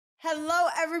Hello,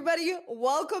 everybody.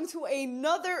 Welcome to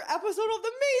another episode of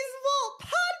the Maisville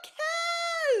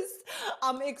Podcast.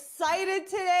 I'm excited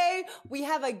today. We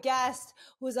have a guest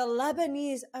who's a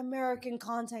Lebanese American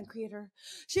content creator.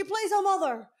 She plays a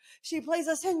mother. She plays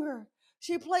a singer.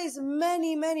 She plays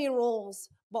many, many roles,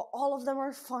 but all of them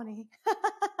are funny.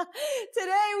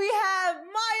 Today we have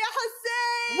Maya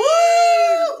Hussein.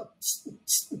 Woo!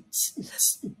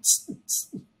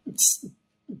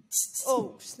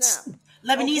 Oh, snap.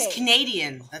 Lebanese Okay.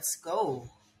 Canadian. Let's go.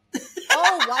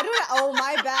 Oh,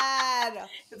 my bad.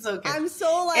 It's okay. I'm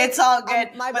so like. It's all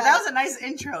good. My but bad. that was a nice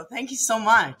intro. Thank you so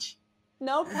much.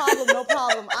 No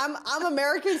problem. I'm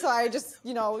American, so I just,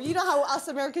 you know how us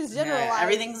Americans generalize. Yeah,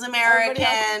 everything's American.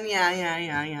 Everybody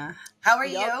Yeah. How are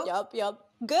you? Yup.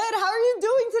 Good. How are you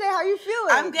doing today? How are you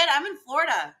feeling? I'm good. I'm in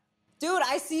Florida. Dude,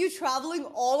 I see you traveling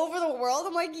all over the world.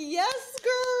 I'm like, yes,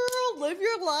 girl, live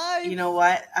your life. You know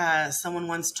what? Someone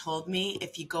once told me,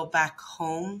 if you go back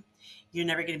home, you're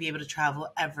never going to be able to travel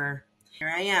ever. Here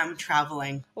I am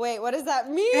traveling. Wait, what does that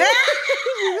mean?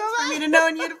 For me to know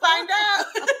and you to find out.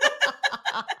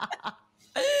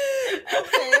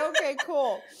 Okay,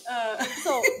 cool.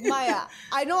 So, Maya,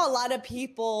 I know a lot of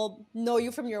people know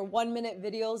you from your 1-minute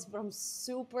videos, but I'm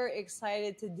super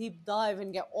excited to deep dive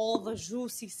and get all the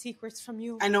juicy secrets from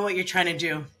you. I know what you're trying to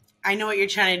do.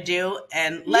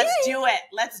 And let's do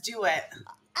it.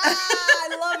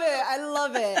 I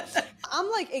love it. I'm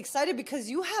like excited because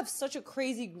you have such a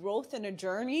crazy growth and a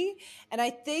journey. And I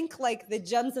think like the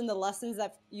gems and the lessons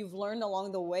that you've learned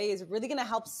along the way is really going to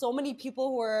help so many people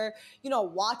who are,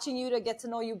 watching you to get to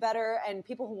know you better, and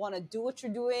people who want to do what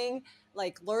you're doing,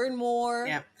 like learn more.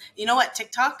 Yeah. You know what?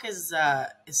 TikTok is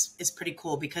pretty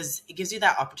cool because it gives you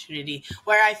that opportunity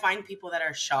where I find people that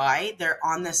are shy, they're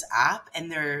on this app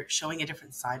and they're showing a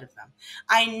different side of them.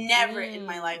 I never in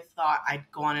my life thought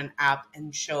I'd go on an app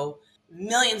and show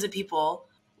millions of people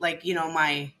like,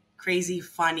 my crazy,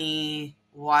 funny,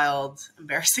 wild,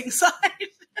 embarrassing side.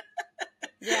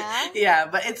 Yeah,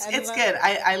 but it's good.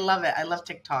 I love it. I love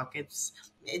TikTok. It's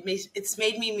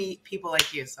made me meet people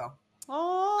like you, so.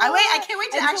 Oh, I can't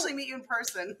wait to actually meet you in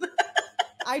person.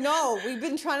 I know. We've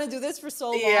been trying to do this for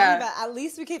so long, but at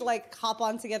least we could like hop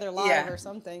on together live or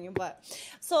something. But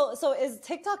so is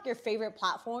TikTok your favorite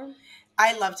platform?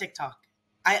 I love TikTok.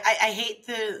 I hate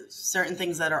the certain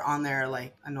things that are on there,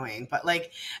 like annoying, but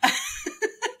like,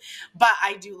 but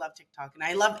I do love TikTok and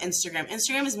I love Instagram.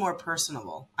 Instagram is more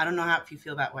personable. I don't know if you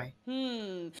feel that way.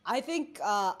 I think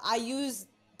I use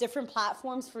different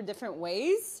platforms for different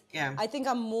ways. Yeah. I think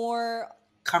I'm more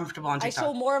comfortable on TikTok. I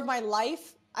show more of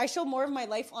my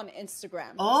life on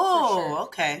Instagram. Oh, sure.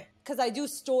 Okay. Because I do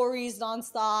stories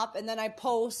nonstop and then I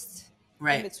post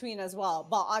in between as well.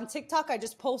 But on TikTok, I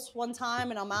just post one time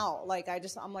and I'm out. Like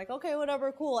I'm like, okay,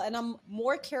 whatever, cool. And I'm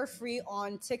more carefree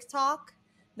on TikTok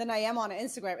than I am on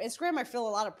Instagram. Instagram, I feel a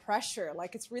lot of pressure.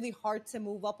 Like it's really hard to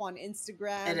move up on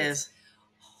Instagram. It is.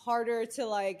 Harder to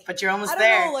like, but you're almost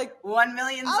there. Know, like 1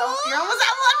 million. You're almost at 1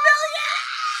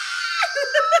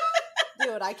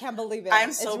 million. Dude, I can't believe it.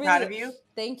 I'm so proud of you.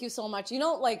 Thank you so much.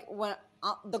 Like when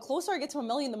the closer I get to 1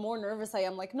 million, the more nervous I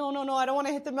am. Like, no, I don't want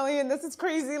to hit the 1 million. This is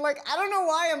crazy. Like, I don't know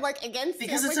why I'm like against it.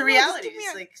 Because it's like, a reality.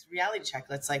 It's like reality check.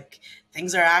 It's like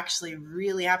things are actually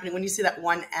really happening. When you see that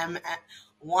 1M,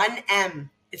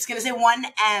 it's gonna say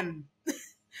 1M.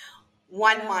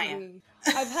 One Maya.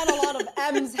 I've had a lot of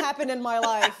M's happen in my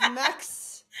life.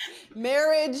 Max,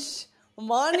 marriage,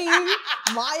 money,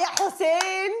 Maya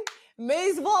Hussein,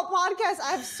 Maisville Podcast.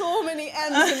 I have so many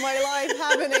M's in my life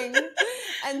happening.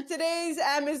 And today's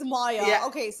M is Maya. Yeah.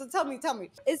 Okay, so tell me,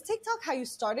 is TikTok how you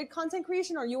started content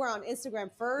creation, or you were on Instagram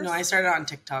first? No, I started on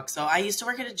TikTok. So I used to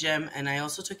work at a gym and I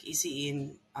also took ECE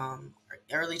in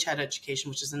early childhood education,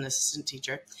 which is an assistant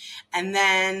teacher. And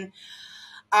then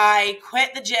I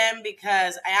quit the gym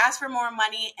because I asked for more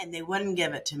money and they wouldn't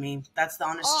give it to me. That's the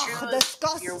honest truth.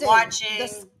 Disgusting. You're watching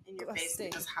in your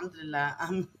basement.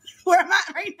 Alhamdulillah. Where I'm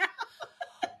at right now.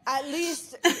 At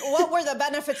least, what were the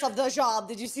benefits of the job?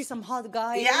 Did you see some hot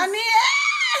guys?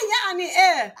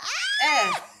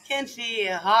 كان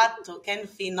في hot وكان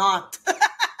في not.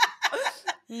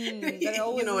 You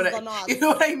know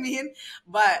what I mean?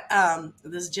 But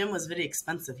this gym was very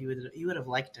expensive. You would have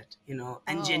liked it.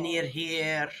 Engineer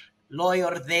here,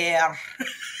 lawyer there,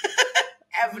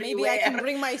 everywhere. Maybe I can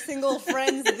bring my single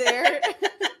friends there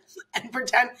and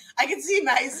pretend. I can see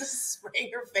Maddie's just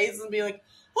spraying her face and be like,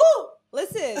 "Whoo!"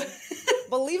 Listen,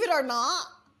 believe it or not,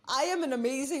 I am an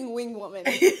amazing wing woman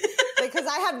because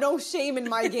I have no shame in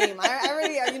my game. I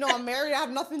already, I'm married. I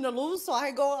have nothing to lose, so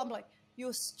I'm like,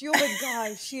 you stupid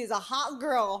guy. She is a hot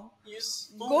girl. You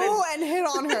stupid. Go and hit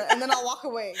on her, and then I'll walk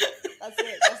away. That's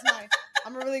it.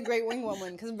 I'm a really great wing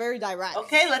woman because I'm very direct.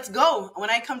 Okay, let's go. When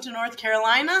I come to North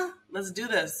Carolina, let's do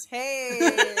this. Hey.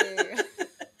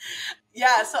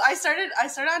 Yeah, so I started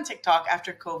on TikTok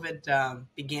after COVID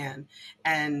began,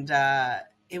 and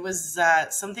it was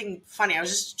something funny. I was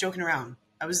just joking around.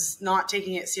 I was not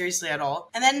taking it seriously at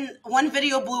all. And then one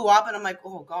video blew up, and I'm like,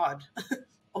 oh God.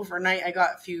 Overnight, I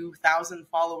got a few thousand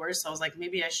followers, so I was like,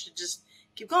 maybe I should just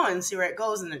keep going and see where it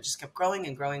goes. And it just kept growing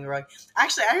and growing and growing.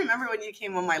 Actually, I remember when you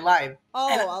came on my live.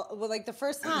 Oh, well, like the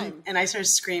first time. And I started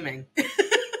screaming.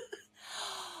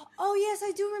 Oh, yes,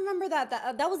 I do remember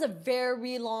that. That was a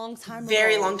very long time ago.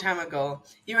 Very long time ago.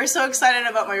 You were so excited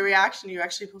about my reaction. You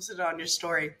actually posted it on your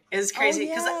story. It was crazy.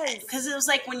 Because it was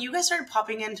like when you guys started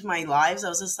popping into my lives, I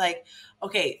was just like,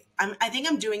 okay, I think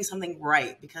I'm doing something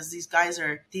right because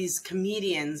these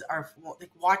comedians are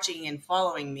like watching and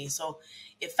following me. So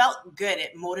it felt good.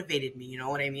 It motivated me. You know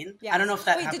what I mean? Yes. I don't know if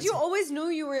that Wait, happens. did you always know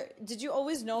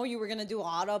you were going to do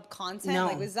hot up content? No.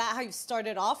 Like, was that how you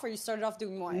started off or you started off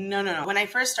doing more? No. When I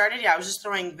first started, I was just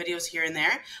throwing videos here and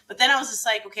there. But then I was just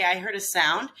like, okay, I heard a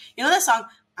sound. You know that song,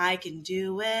 I can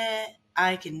do it.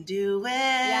 I can do it.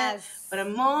 Yes. But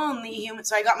I'm only human.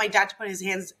 So I got my dad to put his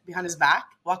hands behind his back,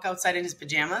 walk outside in his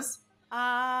pajamas,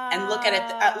 and look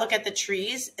at the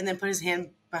trees, and then put his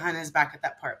hand behind his back at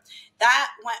that part. That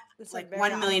went like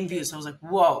 1 million views. So I was like,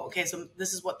 whoa, okay, so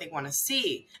this is what they want to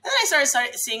see. And then I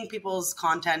started seeing people's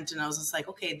content, and I was just like,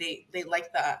 okay, they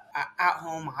like the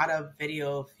at-home, out-of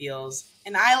video feels.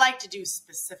 And I like to do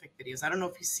specific videos. I don't know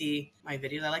if you see my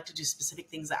videos. I like to do specific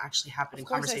things that actually happen in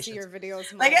conversations. I see your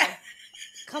videos, Like,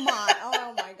 come on.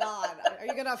 Oh my God. Are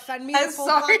you going to offend me I'm this whole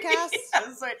sorry. podcast?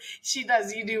 I'm sorry. She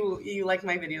does. You like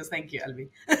my videos. Thank you, Elvie.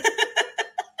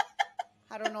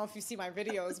 I don't know if you see my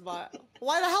videos, but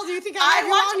why the hell do you think I have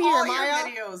you on here, Maya? I watch all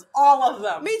your videos. All of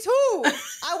them. Me too.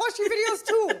 I watch your videos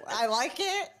too. I like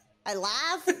it. I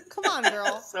laugh. Come on,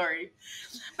 girl. Sorry.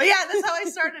 But yeah, that's how I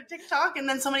started TikTok. And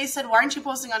then somebody said, why aren't you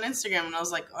posting on Instagram? And I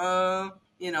was like, I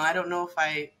don't know if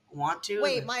I want to.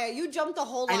 Wait, Maya, you jumped a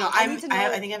whole lot. I know. I think I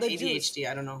have ADHD. Juice.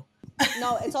 I don't know.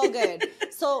 No, it's all good.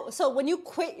 So when you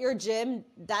quit your gym,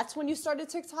 that's when you started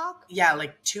TikTok? Yeah,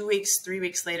 like 3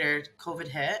 weeks later, COVID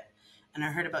hit. And I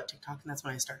heard about TikTok, and that's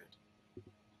when I started.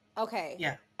 Okay.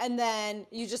 Yeah. And then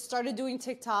you just started doing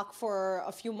TikTok for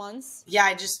a few months?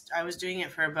 Yeah, I was doing it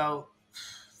for about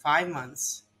 5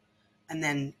 months. And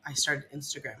then I started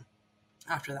Instagram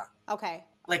after that. Okay.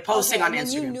 Like posting on and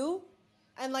Instagram. You knew?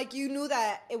 And like you knew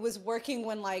that it was working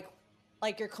when like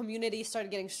your community started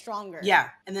getting stronger. Yeah.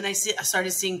 And then I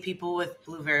started seeing people with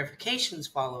blue verifications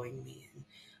following me. And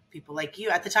people like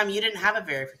you. At the time, you didn't have a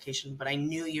verification, but I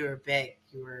knew you were big.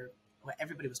 You were what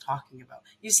everybody was talking about.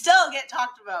 You still get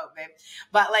talked about, babe.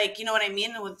 But like, you know what I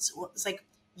mean? It's like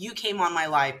you came on my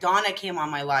live. Donna came on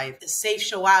my live. Safe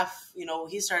Shawaf,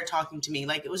 he started talking to me.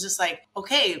 Like, it was just like,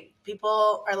 okay,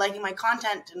 people are liking my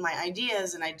content and my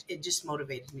ideas. And it just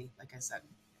motivated me, like I said.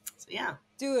 So, yeah.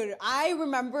 Dude, I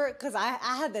remember because I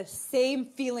had the same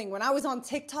feeling when I was on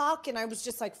TikTok and I was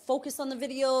just like focused on the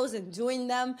videos and doing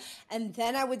them. And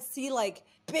then I would see like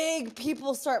big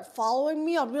people start following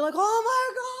me. I'd be like, oh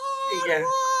my God, yeah.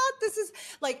 What? This is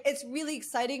like, it's really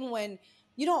exciting when,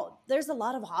 there's a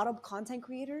lot of hot up content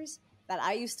creators that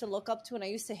I used to look up to and I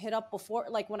used to hit up before,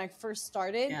 like when I first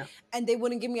started, and they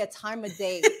wouldn't give me a time of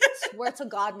day. Swear to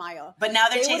God, Maya. But now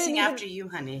they're chasing after you,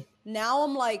 honey. Now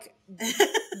I'm like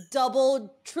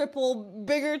double, triple,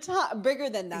 bigger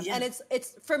than them. Yeah. And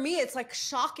it's for me, it's like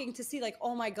shocking to see like,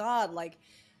 oh my God, like,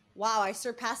 wow, I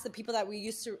surpassed the people that we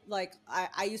used to like,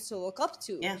 I used to look up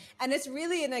to. Yeah. And it's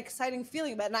really an exciting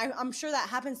feeling. But I'm sure that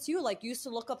happens to you. Like you used to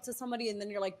look up to somebody and then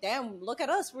you're like, damn, look at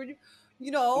us. We're,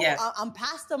 I'm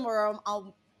past them or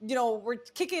we're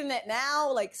kicking it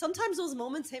now. Like sometimes those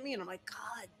moments hit me and I'm like,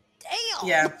 God damn.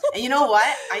 Yeah. And you know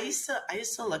what? I used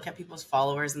to look at people's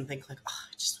followers and think like, oh,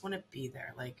 I just want to be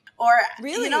there. Like, or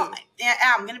really, yeah,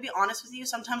 I'm going to be honest with you.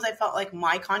 Sometimes I felt like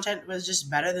my content was just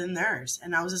better than theirs.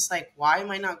 And I was just like, why am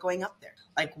I not going up there?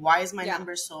 Like, why is my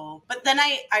number so, but then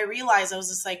I realized I was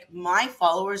just like, my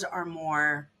followers are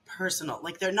more personal.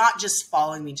 Like they're not just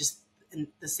following me just in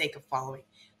the sake of following.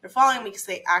 They're following me because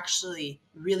they actually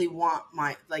really want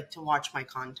to watch my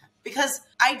content. Because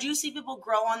I do see people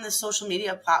grow on this social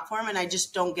media platform and I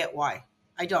just don't get why.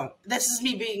 I don't. This is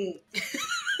me being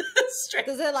straight.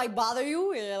 Does it like bother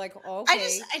you? You're like, oh,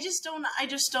 okay. I just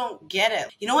don't get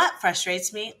it. You know what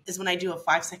frustrates me is when I do a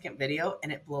 5-second video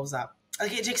and it blows up.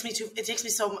 Like it takes me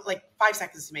so like 5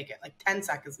 seconds to make it, like 10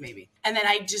 seconds maybe. And then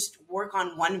I just work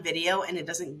on one video and it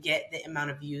doesn't get the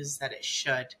amount of views that it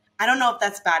should. I don't know if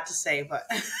that's bad to say, but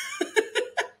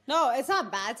No, it's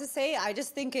not bad to say. I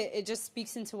just think it just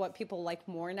speaks into what people like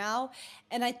more now.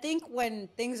 And I think when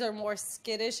things are more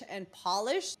skittish and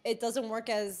polished, it doesn't work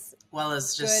as Well,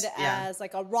 it's good just, yeah. as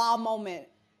like a raw moment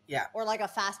Yeah. or like a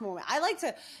fast moment.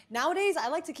 Nowadays, I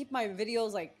like to keep my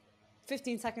videos like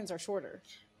 15 seconds or shorter.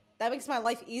 That makes my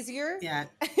life easier. Yeah.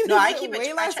 No, I It's keep way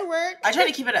it. less work. I try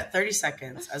to keep it at 30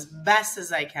 seconds as best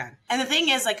as I can. And the thing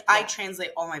is, like, I Yeah.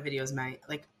 translate all my videos, man.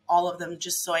 Like, all of them,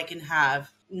 just so I can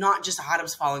have not just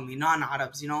Arabs following me,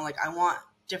 non-Arabs, you know? Like, I want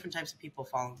different types of people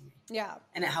following me. Yeah.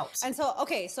 And it helps. And so,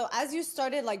 okay, so as you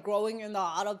started like growing in the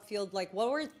Arab field, like what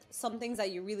were some things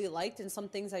that you really liked and some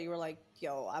things that you were like,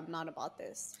 yo, I'm not about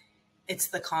this? It's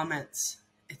the comments.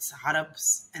 It's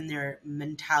Arabs and their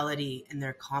mentality and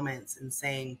their comments and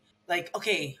saying, like,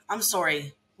 okay, I'm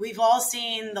sorry. We've all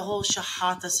seen the whole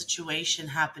shahata situation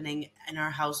happening in our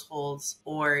households,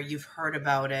 or you've heard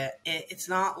about it. It's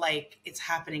not like it's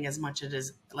happening as much as it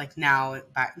is like now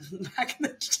back in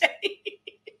the day.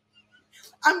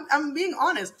 I'm being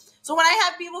honest. So when I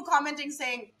have people commenting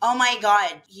saying, "Oh my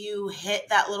God, you hit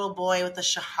that little boy with the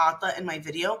shahata in my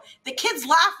video," the kid's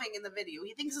laughing in the video.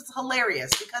 He thinks it's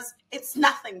hilarious because it's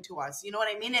nothing to us. You know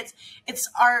what I mean? It's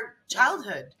our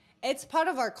childhood. It's part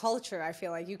of our culture. I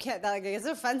feel like you can't. Like, it's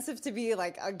offensive to be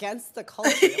like against the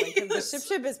culture. Like the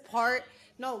ship is part.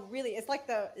 No, really, it's like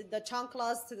the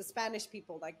chanclas to the Spanish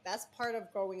people. Like that's part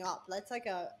of growing up. That's like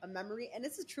a memory, and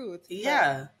it's the truth.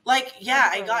 Yeah, like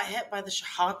I got hit by the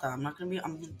shahata.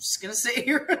 I'm just gonna sit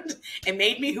here. It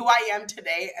made me who I am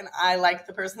today, and I like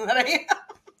the person that I am.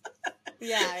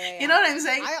 Yeah. You know what I'm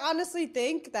saying? I honestly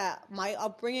think that my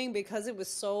upbringing, because it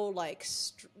was so like,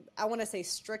 I want to say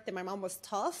strict, and my mom was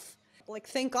tough. Like,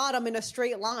 thank God I'm in a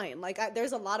straight line. Like,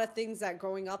 there's a lot of things that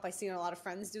growing up, I seen a lot of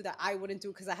friends do that I wouldn't do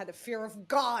because I had the fear of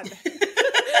God. The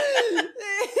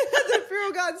fear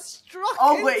of God struck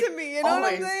into me. You know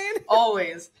what I'm saying?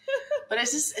 Always. But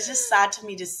it's just sad to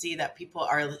me to see that people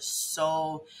are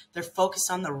they're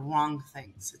focused on the wrong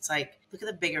things. It's like, look at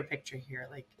the bigger picture here.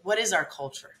 Like, what is our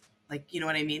culture? Like, you know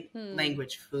what I mean?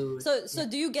 Language, food. So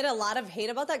do you get a lot of hate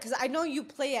about that? Because I know you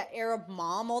play at Arab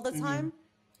Mom all the time.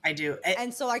 I do.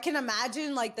 And so I can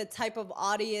imagine like the type of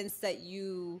audience that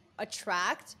you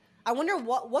attract. I wonder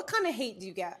what kind of hate do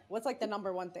you get? What's like the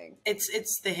number one thing?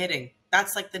 It's the hitting.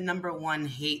 That's like the number one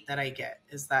hate that I get,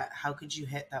 is that how could you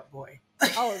hit that boy?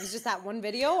 Oh, it was just that one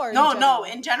video, or no,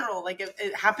 in general, like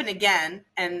it happened again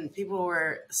and people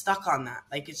were stuck on that.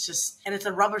 Like it's just, and it's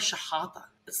a rubber shahata.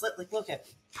 It's like, look at,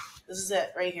 this is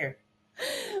it right here.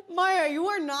 Maya, you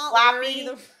are not Flappy,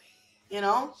 you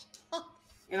know?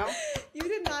 You know? You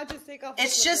did not just take off.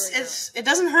 It's just, it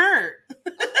doesn't hurt.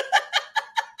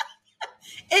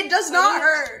 It does not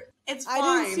hurt. It's fine.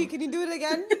 I didn't see. Can you do it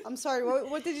again? I'm sorry.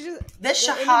 What did you just? This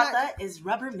shahada is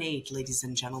Rubbermaid, ladies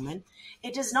and gentlemen.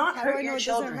 It does not hurt your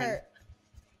children.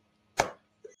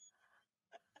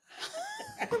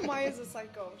 Maya's a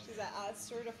psycho. She's a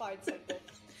certified psycho.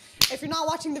 If you're not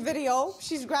watching the video,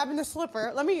 she's grabbing the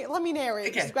slipper. Let me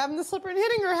narrate. Okay. She's grabbing the slipper and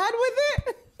hitting her head with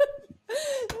it.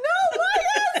 No,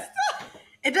 Maya, stop.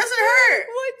 It doesn't hurt.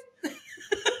 What?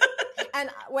 And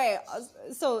wait,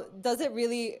 so does it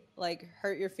really like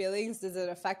hurt your feelings? Does it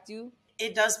affect you?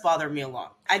 It does bother me a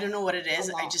lot. I don't know what it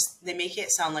is. They make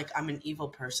it sound like I'm an evil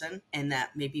person and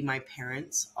that maybe my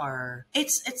parents are.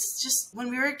 It's just, when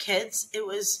we were kids, it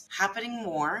was happening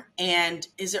more. And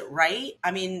is it right?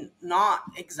 I mean, not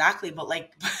exactly, but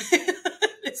like,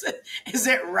 is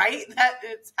it right that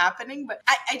it's happening? But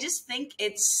I just think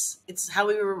it's how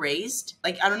we were raised.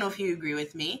 Like, I don't know if you agree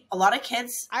with me. A lot of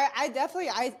kids. I definitely,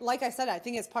 like I said, I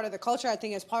think it's part of the culture. I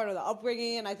think it's part of the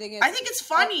upbringing. And I think it's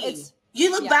funny. You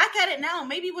look back at it now,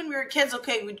 maybe when we were kids,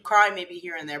 okay, we'd cry maybe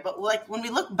here and there. But like when we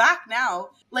look back now,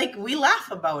 like we laugh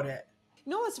about it. You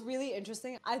know what's really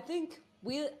interesting? I think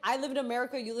I live in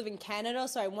America, you live in Canada,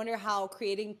 so I wonder how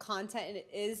creating content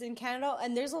is in Canada.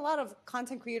 And there's a lot of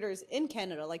content creators in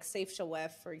Canada, like Safe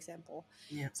Shawef, for example.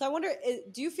 Yeah. So I wonder,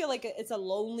 do you feel like it's a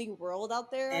lonely world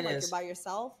out there? Like you're by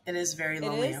yourself? It is very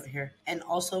lonely out here. And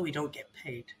also we don't get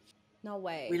paid. No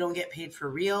way. We don't get paid for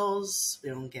Reels.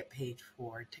 We don't get paid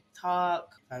for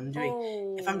TikTok.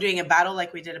 If I'm doing a battle,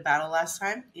 like we did a battle last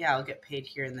time, yeah, I'll get paid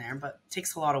here and there, but it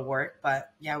takes a lot of work.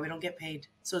 But yeah, we don't get paid.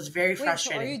 So it's very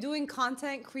frustrating. So are you doing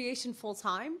content creation full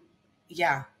time?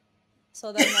 Yeah.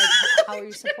 So then, like, how are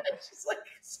you supporting? She's like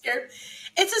scared.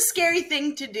 It's a scary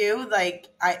thing to do, like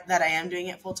that I am doing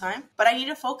it full time, but I need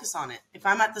to focus on it. If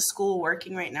I'm at the school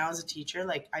working right now as a teacher,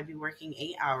 like I'd be working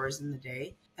 8 hours in the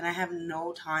day. and I have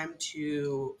no time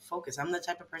to focus. I'm the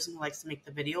type of person who likes to make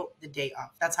the video the day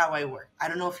off. That's how I work. I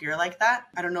don't know if you're like that.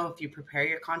 I don't know if you prepare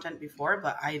your content before,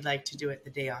 but I like to do it the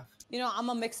day off. You know, I'm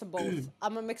a mix of both.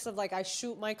 I'm a mix of like I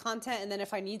shoot my content and then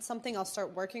if I need something, I'll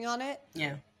start working on it.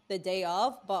 Yeah. The day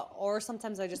of, or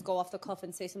sometimes I just go off the cuff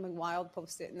and say something wild,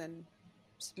 post it, and then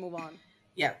just move on.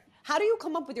 Yeah. How do you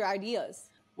come up with your ideas?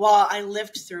 Well, I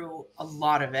lived through a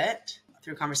lot of it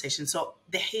through conversation. So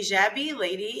the hijabi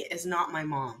lady is not my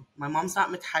mom. My mom's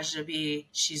not mutajabi.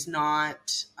 She's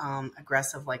not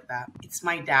aggressive like that. It's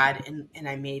my dad, and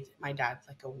I made my dad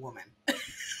like a woman.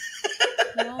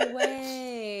 No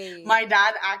way. My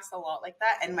dad acts a lot like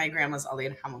that, and my grandma's Ali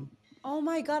and Hamam. Oh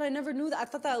my God, I never knew that. I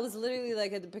thought that was literally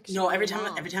like a depiction. No, of every your time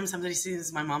mom. every time somebody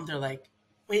sees my mom, they're like,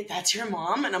 "Wait, that's your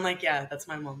mom?" And I'm like, "Yeah, that's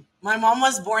my mom." My mom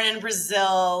was born in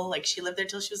Brazil. Like, she lived there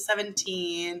till she was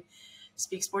 17.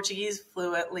 Speaks Portuguese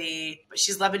fluently, but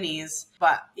she's Lebanese.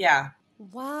 But yeah.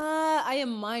 What? I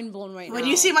am mind blown right now. When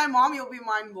you see my mom, you'll be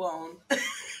mind blown.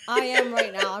 I am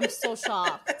right now. I'm so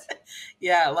shocked.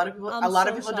 Yeah, a lot of people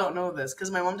shocked. don't know this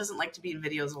because my mom doesn't like to be in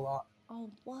videos a lot.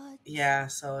 Oh, what? Yeah,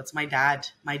 so it's my dad.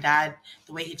 My dad,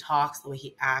 the way he talks, the way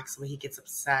he acts, the way he gets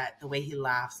upset, the way he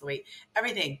laughs, the way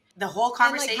everything. The whole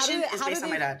conversation is based on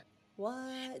my dad.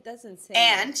 What? That's insane.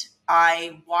 And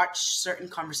I watch certain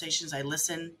conversations, I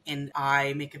listen, and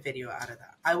I make a video out of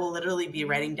that. I will literally be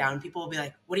writing down. People will be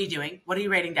like, "What are you doing? What are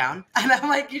you writing down?" And I'm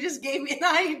like, "You just gave me an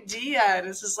idea." And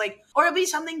it's just like, or it'll be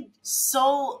something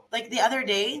so, like the other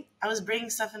day, I was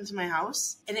bringing stuff into my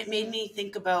house, and it made me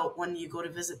think about when you go to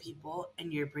visit people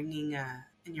and you're bringing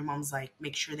and your mom's like,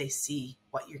 make sure they see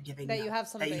what you're giving them. You have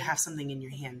something. That you have something in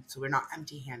your hand, so we're not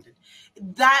empty-handed.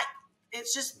 That,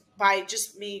 it's just by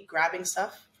just me grabbing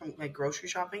stuff from like grocery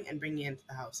shopping and bringing it into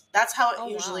the house. That's how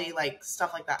it usually like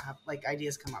stuff like that like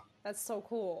ideas come up. That's so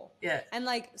cool. Yeah. And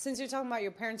like, since you're talking about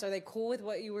your parents, are they cool with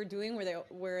what you were doing? Were they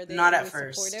not really at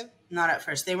first supportive? Not at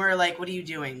first. They were like, "What are you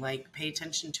doing? Like, pay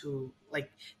attention to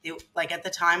like they like." At the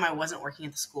time I wasn't working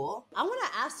at the school. I want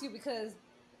to ask you because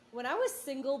when I was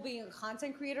single being a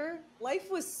content creator, life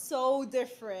was so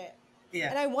different. Yeah.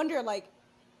 And I wonder like,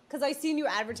 because I've seen you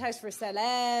advertise for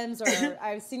Celems or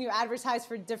I've seen you advertise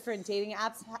for different dating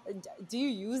apps. Do you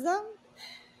use them?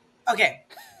 Okay.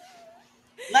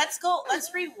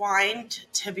 Let's rewind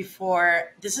to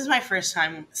before. This is my first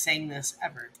time saying this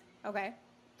ever. Okay.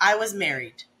 I was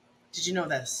married. Did you know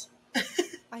this?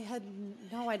 I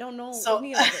don't know So,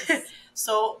 any of this.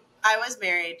 So I was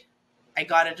married. I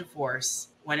got a divorce.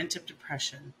 Went into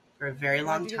depression for a very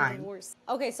long time.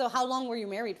 Okay, so how long were you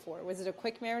married for? Was it a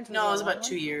quick marriage? No, it was about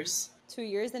 2 years. 2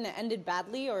 years, and it ended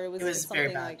badly, or it was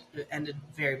very bad. Like... It ended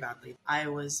very badly. I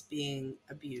was being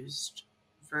abused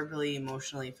verbally,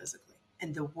 emotionally, physically.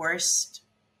 And the worst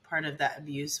part of that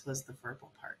abuse was the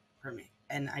verbal part for me.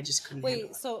 And I just couldn't handle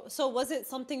it. So was it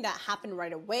something that happened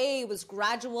right away? It was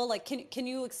gradual? Like, can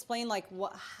you explain like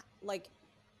what, like,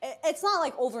 it's not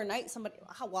like overnight somebody,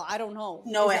 well, I don't know.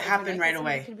 No, it happened right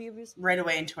away. Can be abused? Right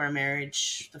away into our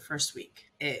marriage, the first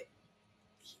week.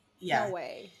 Yeah. No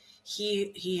way.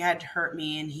 He had hurt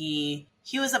me, and he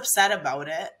was upset about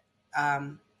it,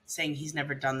 saying he's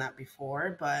never done that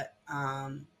before, but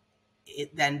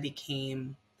it then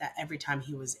became that every time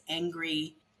he was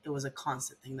angry, it was a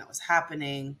constant thing that was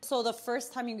happening. So the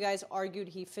first time you guys argued,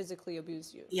 he physically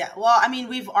abused you? Yeah. Well, I mean,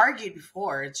 we've argued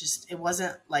before. It's just, it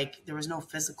wasn't like, there was no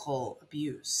physical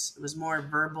abuse. It was more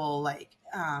verbal, like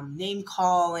name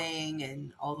calling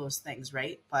and all those things,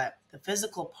 right? But the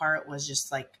physical part was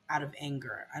just like out of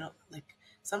anger.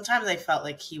 Sometimes I felt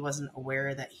like he wasn't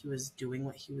aware that he was doing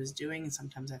what he was doing, and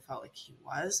sometimes I felt like he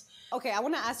was. Okay, I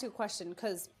want to ask you a question,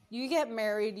 because you get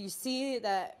married, you see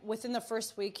that within the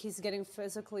first week he's getting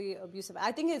physically abusive.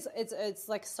 I think it's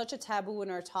like such a taboo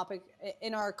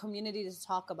in our community to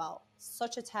talk about.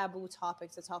 Such a taboo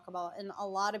topic to talk about, and a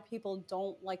lot of people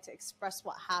don't like to express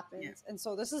what happens. Yeah. And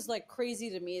so this is like crazy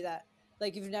to me that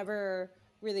like you've never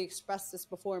really expressed this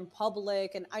before in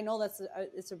public, and I know it's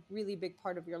a really big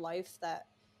part of your life that,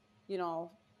 you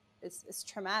know, it's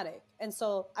traumatic. And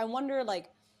so I wonder, like,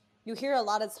 you hear a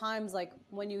lot of times, like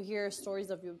when you hear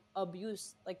stories of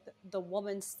abuse, like the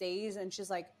woman stays and she's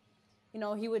like, you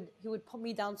know, he would put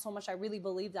me down so much. I really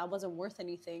believed I wasn't worth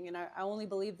anything, and I only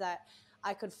believed that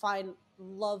I could find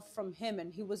love from him,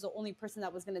 and he was the only person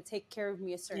that was going to take care of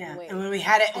me a certain way. And when we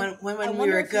had it, when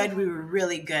we were good, we were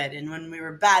really good, and when we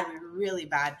were bad, we were really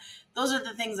bad. Those are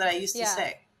the things that I used to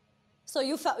say. So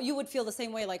you would feel the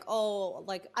same way, like, oh,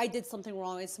 like I did something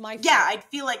wrong. It's my fault. Yeah, I'd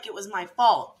feel like it was my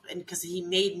fault, and because he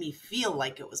made me feel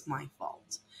like it was my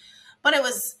fault. But it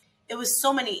was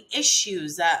so many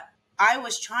issues that I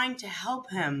was trying to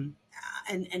help him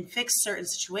and fix certain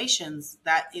situations,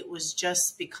 that it was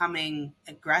just becoming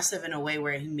aggressive in a way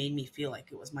where he made me feel like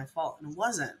it was my fault. And it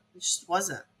wasn't. It just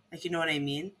wasn't. Like, you know what I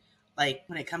mean? Like,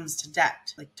 when it comes to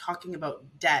debt, like talking about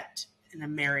debt in a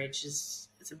marriage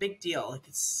it's a big deal. Like,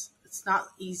 it's not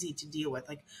easy to deal with.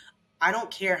 Like, I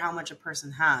don't care how much a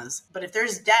person has, but if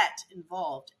there's debt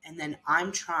involved and then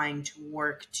I'm trying to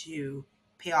work to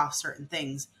pay off certain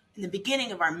things in the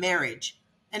beginning of our marriage,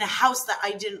 in a house that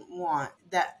I didn't want,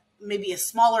 that maybe a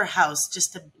smaller house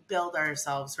just to build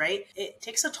ourselves, right? It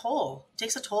takes a toll. It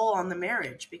takes a toll on the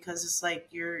marriage, because it's like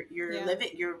you're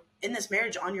you're in this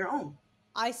marriage on your own.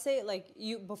 I say, like,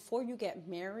 before you get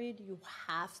married, you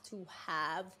have to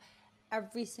have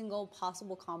every single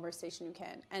possible conversation you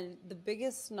can. And the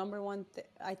biggest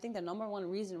I think the number one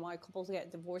reason why couples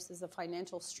get divorced is the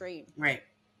financial strain. Right.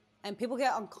 And people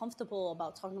get uncomfortable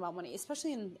about talking about money,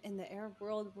 especially in the Arab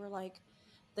world, where like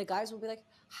the guys will be like,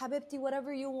 Habibti,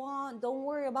 whatever you want, don't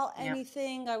worry about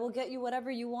anything. I will get you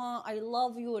whatever you want. I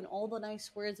love you, and all the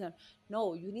nice words. And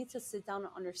no, you need to sit down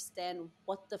and understand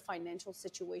what the financial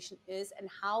situation is and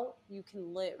how you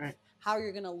can live, how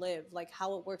you're going to live, like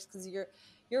how it works. Because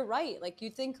you're right. Like, you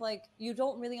think like you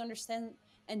don't really understand.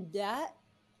 And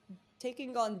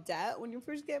taking on debt when you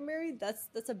first get married,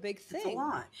 that's a big thing. It's a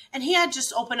lot. And he had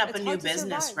just opened up a new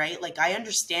business, right? Like, I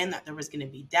understand that there was going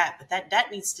to be debt, but that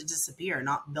debt needs to disappear,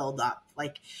 not build up.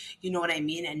 Like, you know what I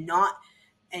mean?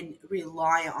 And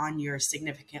rely on your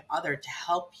significant other to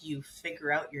help you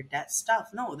figure out your debt stuff.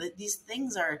 No, these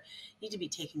things need to be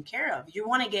taken care of. You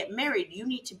want to get married, you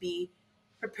need to be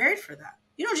prepared for that.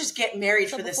 You don't just get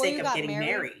married for the sake of getting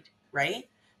married, right?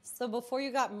 So before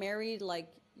you got married, like,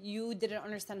 you didn't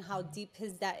understand how deep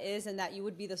his debt is, and that you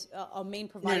would be a main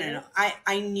provider? No.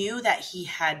 I knew that he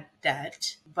had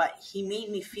debt, but he made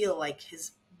me feel like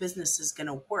his business is going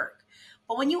to work.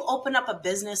 But when you open up a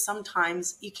business,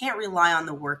 sometimes you can't rely on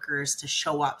the workers to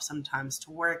show up sometimes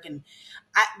to work. And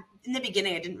in the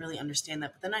beginning, I didn't really understand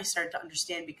that. But then I started to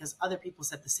understand, because other people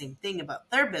said the same thing about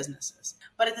their businesses.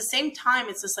 But at the same time,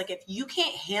 it's just like, if you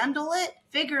can't handle it,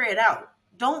 figure it out.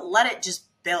 Don't let it just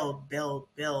build.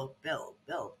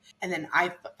 And then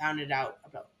I found it out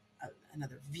about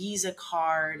another Visa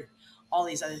card, all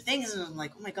these other things. And I'm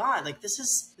like, oh my God, like, this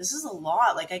is a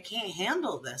lot. Like, I can't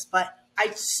handle this. But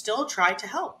I still try to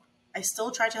help.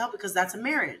 Because that's a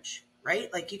marriage,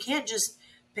 right? Like, you can't just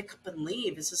pick up and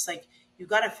leave. It's just like, you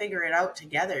got to figure it out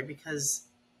together, because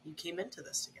you came into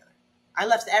this together. I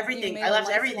left everything.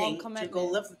 To go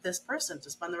live with this person,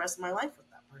 to spend the rest of my life with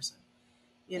that person,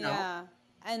 you know? Yeah.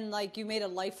 And like, you made a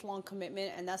lifelong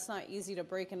commitment, and that's not easy to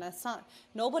break. And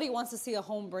nobody wants to see a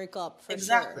home break up, for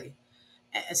exactly.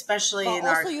 Sure. Especially in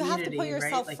our community, you have to put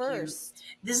yourself right? first.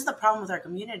 This is the problem with our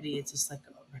community. It's just like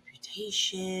a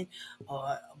reputation,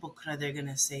 or they're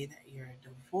gonna say that you're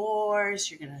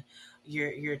divorced.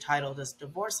 You're titled as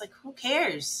divorced. Like, who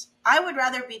cares? I would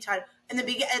rather be titled in the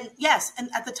beginning. And yes, and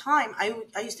at the time,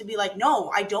 I used to be like,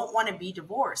 no, I don't want to be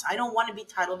divorced. I don't want to be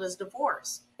titled as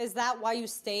divorced. Is that why you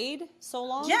stayed so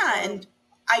long? Yeah, and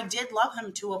I did love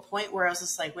him to a point where I was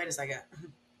just like, wait a second,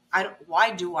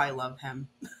 why do I love him?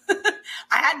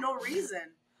 I had no reason.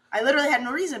 I literally had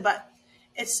no reason, but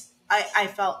I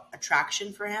felt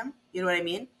attraction for him. You know what I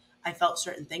mean? I felt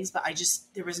certain things, but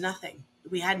there was nothing.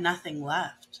 We had nothing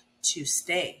left to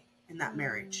stay in that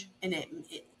marriage.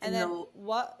 And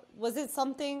what was it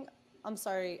something? I'm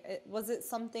sorry. Was it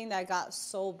something that got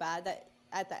so bad that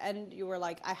at the end you were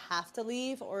like, I have to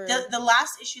leave? Or the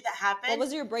last issue that happened? What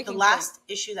was your breaking point? The last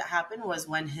issue that happened was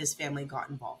when his family got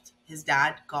involved. His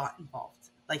dad got involved.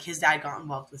 Like, his dad got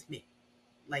involved with me.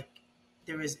 Like,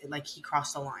 he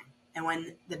crossed the line. And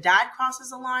when the dad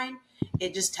crosses the line,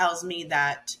 it just tells me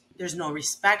that there's no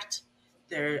respect.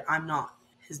 I'm not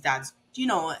his dad's. You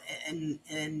know,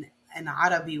 in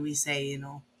Arabi we say, you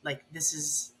know, like, this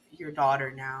is your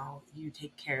daughter now. You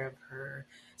take care of her.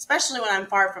 Especially when I'm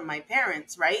far from my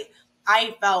parents, right?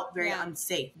 I felt very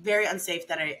unsafe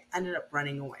that I ended up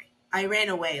running away. I ran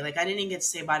away. Like, I didn't even get to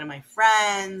say bye to my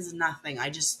friends, nothing. I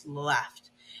just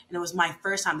left. And it was my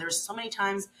first time. There were so many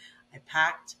times I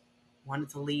packed, wanted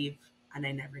to leave, and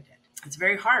I never did. It's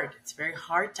very hard. It's very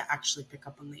hard to actually pick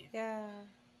up and leave. Yeah.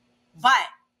 But,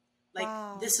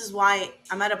 like, This is why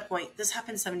I'm at a point. This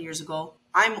happened 7 years ago.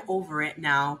 I'm over it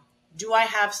now. Do I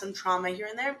have some trauma here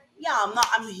and there? Yeah,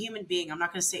 I'm a human being. I'm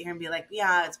not going to sit here and be like,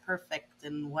 yeah, it's perfect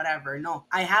and whatever. No,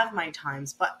 I have my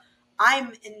times, but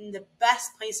I'm in the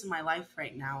best place in my life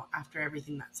right now after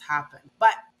everything that's happened.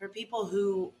 But for people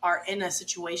who are in a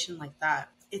situation like that,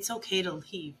 it's okay to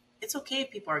leave. It's okay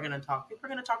if people are going to talk. People are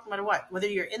going to talk no matter what. Whether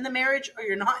you're in the marriage or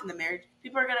you're not in the marriage,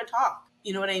 people are going to talk.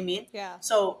 You know what I mean? Yeah.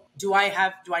 So do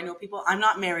I know people? I'm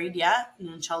not married yet. And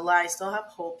inshallah, I still have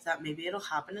hope that maybe it'll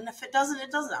happen. And if it doesn't,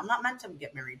 it doesn't. I'm not meant to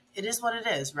get married. It is what it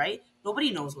is, right?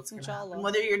 Nobody knows what's going to happen.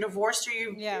 Whether you're divorced or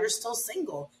you're still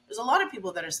single. There's a lot of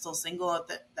people that are still single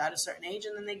at a certain age,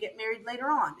 and then they get married later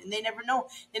on. And they never know.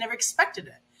 They never expected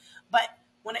it. But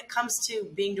when it comes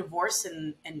to being divorced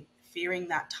and fearing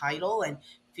that title and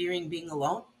fearing being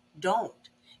alone,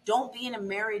 don't be in a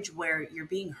marriage where you're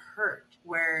being hurt,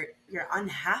 where you're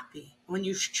unhappy, when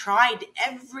you've tried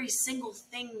every single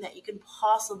thing that you can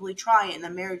possibly try in the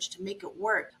marriage to make it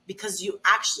work, because you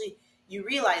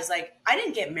realize, like, I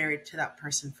didn't get married to that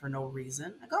person for no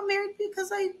reason. I got married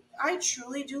because I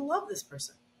truly do love this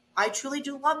person. I truly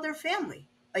do love their family.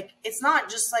 Like, it's not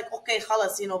just like, okay,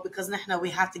 khalas, because we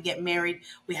have to get married.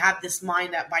 We have this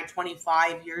mind that by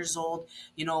 25 years old,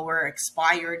 we're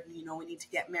expired, we need to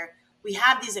get married. We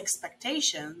have these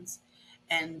expectations,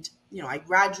 and, I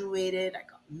graduated, I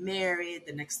got married.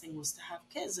 The next thing was to have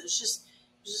kids. It's just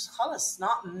khalas. It's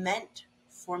not meant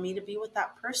for me to be with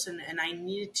that person. And I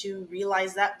needed to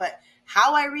realize that, but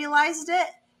how I realized it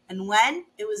and when,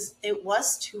 it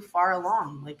was too far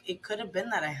along. Like, it could have been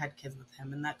that I had kids with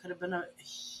him, and that could have been a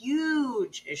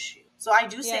huge issue. So I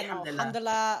do say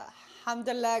alhamdulillah.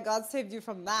 Alhamdulillah, God saved you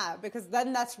from that, because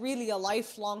then that's really a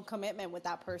lifelong commitment with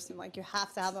that person. Like, you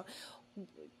have to have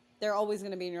they're always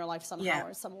going to be in your life somehow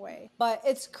or some way. But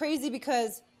it's crazy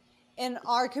because in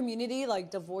our community,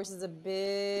 like, divorce is a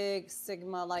big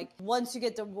stigma. Like, once you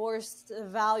get divorced, the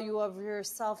value of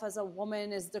yourself as a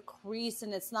woman is decreased,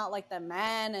 and it's not like the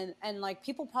man. And like,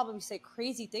 people probably say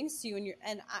crazy things to you,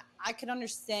 and I can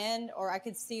understand, or I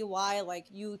could see why, like,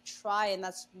 you try, and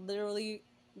that's literally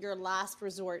your last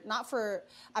resort.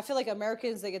 I feel like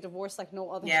Americans, they get divorced like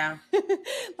no other. Yeah.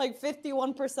 Like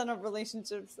 51% of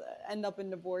relationships end up in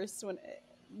divorce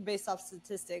based off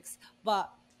statistics.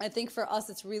 But I think for us,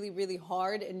 it's really, really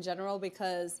hard in general,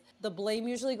 because the blame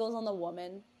usually goes on the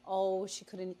woman. Oh, she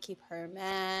couldn't keep her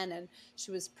man, and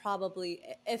she was probably,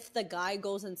 if the guy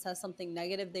goes and says something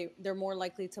negative, they're more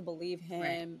likely to believe him.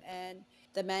 Right. And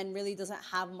the man really doesn't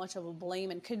have much of a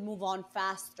blame and could move on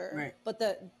faster. Right. But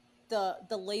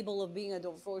the label of being a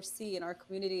divorcee in our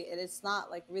community, it's not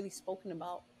like really spoken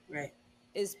about. Right.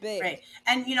 Is big. Right.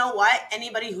 And you know what?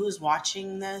 Anybody who's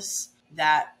watching this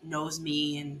that knows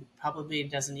me and probably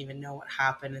doesn't even know what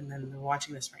happened, and then they're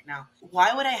watching this right now,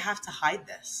 why would I have to hide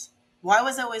this? Why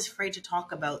was I always afraid to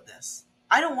talk about this?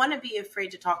 I don't want to be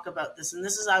afraid to talk about this. And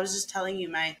I was just telling you,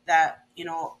 May, that,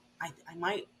 I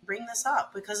might bring this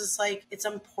up because it's like, it's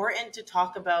important to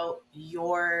talk about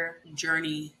your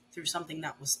journey through something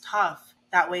that was tough.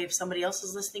 That way, if somebody else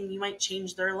is listening, you might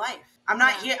change their life. I'm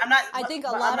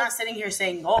not sitting here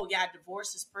saying, oh yeah,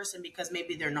 divorce this person because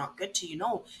maybe they're not good to you.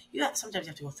 No, sometimes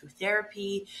you have to go through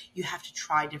therapy. You have to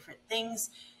try different things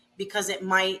because it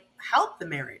might help the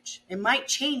marriage. It might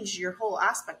change your whole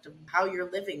aspect of how you're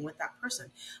living with that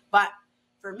person. But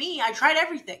for me, I tried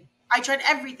everything.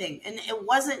 And it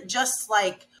wasn't just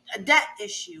like a debt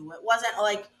issue. It wasn't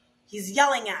like he's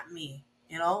yelling at me.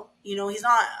 He's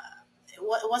not,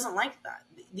 it wasn't like that.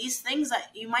 These things that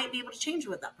you might be able to change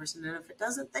with that person. And if it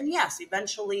doesn't, then yes,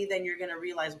 eventually then you're going to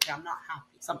realize, okay, I'm not happy.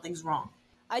 Something's wrong.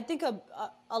 I think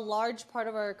a large part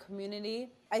of our community,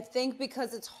 I think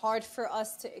because it's hard for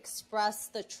us to express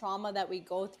the trauma that we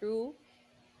go through,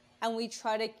 and we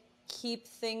try to keep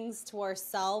things to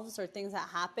ourselves or things that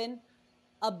happen,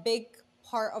 a big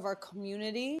part of our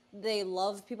community, they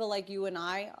love people like you and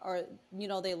I, or,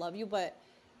 they love you, but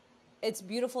it's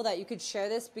beautiful that you could share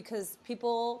this because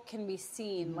people can be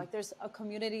seen. Mm-hmm. Like, there's a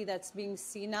community that's being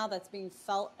seen now, that's being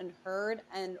felt and heard,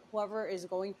 and whoever is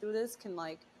going through this can,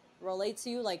 like, relate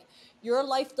to you. Like, your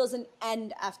life doesn't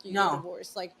end after you get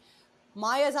divorced. Like,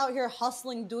 Maya's out here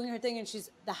hustling, doing her thing, and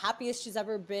she's the happiest she's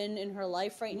ever been in her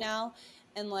life right now.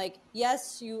 And, like,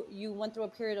 yes, you went through a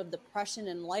period of depression,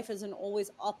 and life isn't always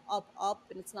up,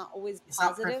 and it's not always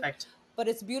positive. Not perfect. But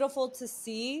it's beautiful to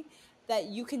see that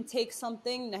you can take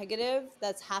something negative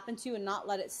that's happened to you and not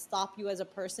let it stop you as a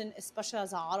person, especially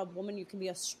as an Arab woman. You can be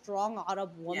a strong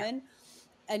Arab woman,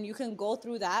 and you can go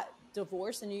through that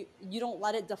divorce, and you don't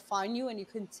let it define you, and you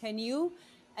continue.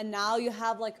 And now you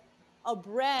have, like, a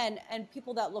brand and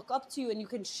people that look up to you, and you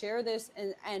can share this.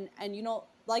 And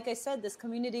like I said, this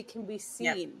community can be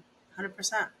seen.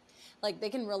 100%. Like, they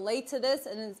can relate to this,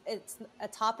 and it's a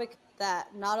topic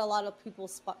that not a lot of people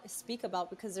speak about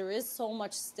because there is so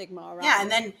much stigma around. Yeah,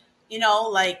 and then,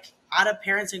 like, other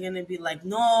parents are going to be like,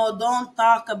 no, don't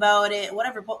talk about it,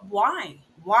 whatever. But why?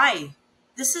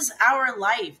 This is our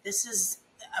life. This is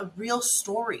a real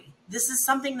story. This is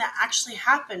something that actually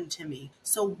happened to me.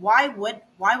 So why would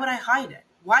I hide it?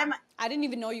 Why am I didn't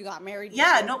even know you got married.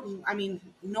 Yeah, no, I mean,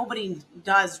 nobody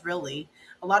does really.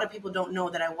 A lot of people don't know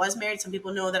that I was married. Some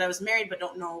people know that I was married, but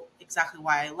don't know exactly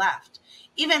why I left.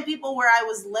 Even people where I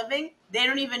was living, they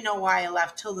don't even know why I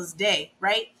left till this day,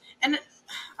 right? And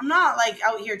I'm not like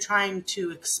out here trying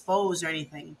to expose or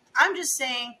anything. I'm just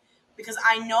saying because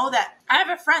I know that I have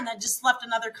a friend that just left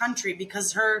another country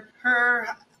because her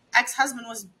ex-husband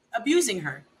was abusing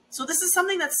her. So this is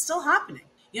something that's still happening.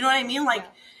 You know what I mean? Like,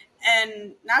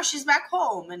 and now she's back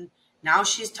home and now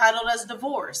she's titled as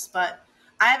divorced, but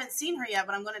I haven't seen her yet,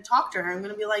 but I'm going to talk to her. I'm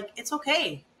going to be like, it's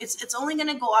okay. It's only going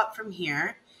to go up from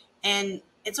here, and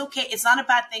it's okay. It's not a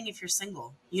bad thing if you're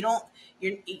single. You're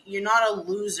not a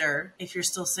loser if you're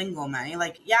still single, man.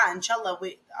 Like, yeah, inshallah,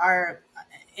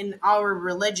 in our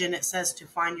religion it says to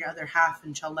find your other half,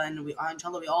 inshallah, and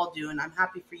inshallah we all do, and I'm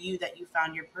happy for you that you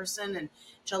found your person, and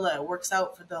inshallah it works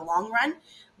out for the long run.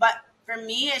 But for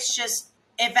me, it's just,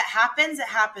 if it happens, it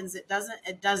happens. It doesn't,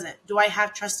 it doesn't. Do I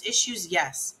have trust issues?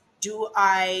 Yes. Do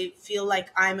I feel like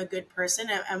I'm a good person?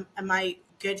 Am I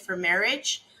good for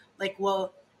marriage? Like,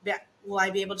 will I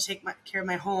be able to take care of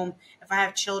my home? If I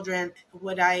have children,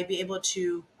 would I be able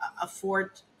to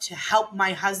afford to help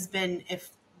my husband if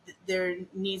there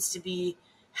needs to be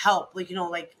help? Like,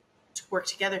 like to work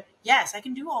together. Yes, I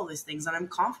can do all these things, and I'm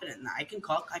confident in that. I can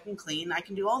cook, I can clean, I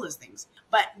can do all those things.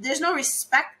 But there's no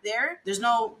respect there. There's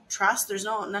no trust. There's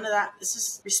none of that.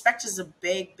 Respect is a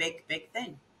big, big, big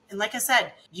thing. And like I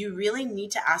said, you really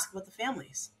need to ask about the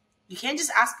families. You can't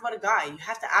just ask about a guy. You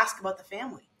have to ask about the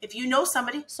family. If you know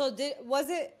somebody. So was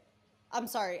it? I'm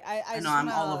sorry. I know I'm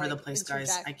all over the place,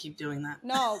 guys. I keep doing that.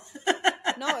 No,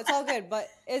 it's all good. But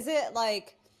is it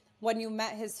like, when you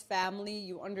met his family,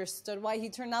 you understood why he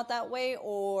turned out that way,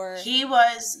 or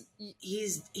he's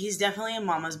definitely a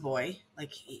mama's boy.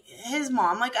 Like his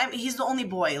mom, like he's the only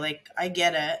boy. Like I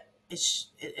get it.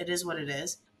 It is what it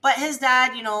is. But his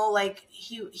dad, like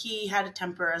he had a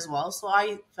temper as well. So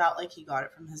I felt like he got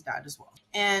it from his dad as well.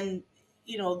 And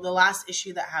the last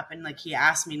issue that happened, like he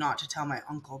asked me not to tell my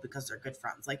uncle because they're good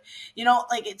friends. Like,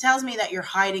 like it tells me that you're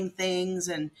hiding things,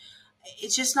 and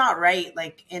it's just not right.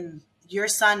 Like, and your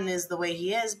son is the way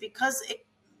he is because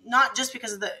not just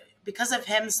because of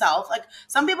himself. Like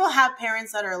some people have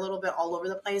parents that are a little bit all over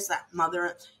the place. That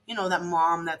mother, that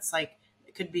mom that's like,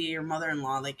 it could be your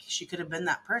mother-in-law. Like she could have been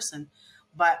that person,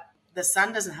 but the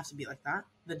son doesn't have to be like that.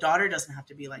 The daughter doesn't have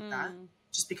to be like that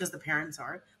just because the parents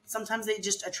are. Sometimes they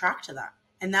just attract to that.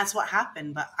 And that's what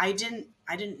happened. But I didn't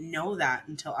know that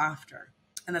until after.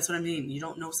 And that's what I mean. You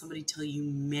don't know somebody till you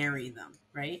marry them,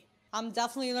 right? I'm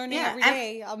definitely learning every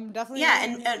day. I'm definitely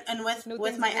and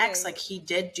with my ex, like he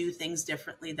did do things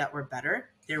differently that were better.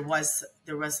 There was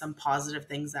some positive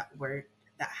things that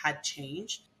had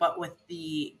changed, but with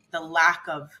the lack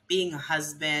of being a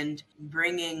husband,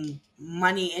 bringing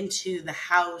money into the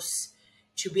house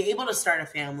to be able to start a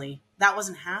family, that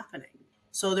wasn't happening.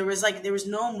 So there was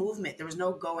no movement, there was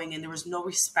no going, and there was no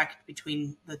respect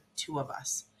between the two of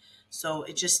us. So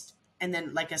it just, and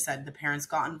then like I said, the parents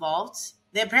got involved.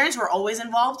 The parents were always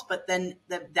involved, but then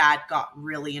the dad got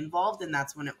really involved, and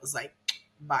that's when it was like,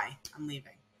 bye, I'm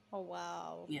leaving. Oh,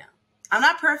 wow. Yeah. I'm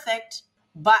not perfect,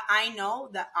 but I know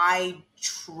that I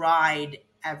tried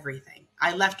everything.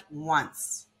 I left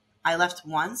once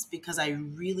because I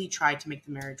really tried to make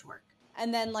the marriage work.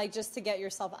 And then, like, just to get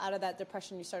yourself out of that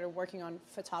depression, you started working on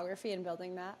photography and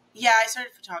building that? Yeah, I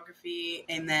started photography,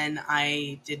 and then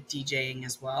I did DJing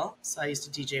as well. So I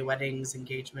used to DJ weddings,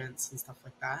 engagements, and stuff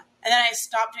like that. And then I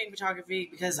stopped doing photography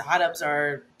because hot ups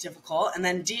are difficult. And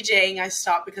then DJing, I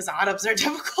stopped because hot ups are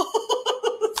difficult.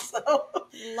 So,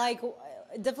 like,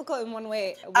 difficult in one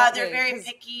way. They're very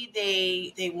picky.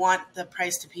 They want the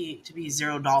price to be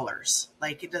 $0.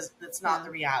 Like that's not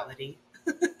the reality.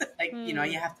 Like,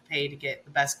 you have to pay to get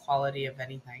the best quality of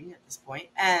anything at this point.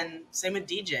 And same with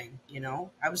DJing,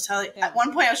 I was at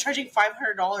one point I was charging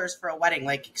 $500 for a wedding.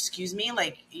 Like, excuse me,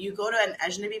 like you go to an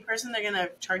ajnabi person, they're going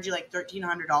to charge you like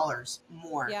 $1,300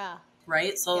 more. Yeah.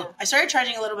 Right. So I started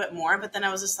charging a little bit more, but then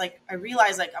I was just like, I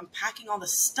realized like I'm packing all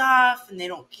this stuff and they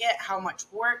don't get how much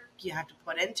work you have to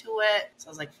put into it. So I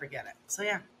was like, forget it. So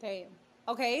yeah. Damn.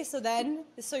 Okay, so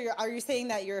are you saying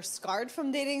that you're scarred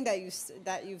from dating? That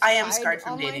you've I am scarred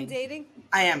from dating?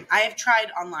 I am. I have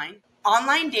tried online.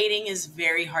 Online dating is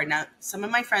very hard. Now, some of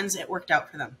my friends, it worked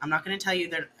out for them. I'm not going to tell you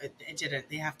that it didn't.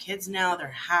 They have kids now. They're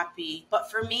happy. But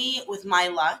for me, with my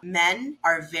luck, men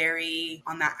are very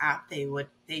on that app. They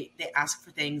ask for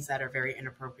things that are very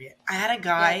inappropriate. I had a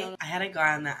guy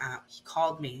on that app. He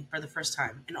called me for the first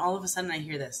time, and all of a sudden I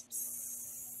hear this.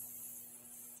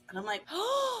 And I'm like,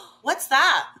 what's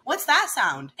that? What's that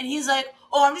sound? And he's like,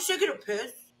 oh, I'm just taking a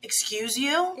piss. Excuse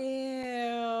you?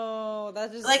 Ew,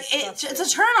 that's just like it's a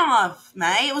turn off,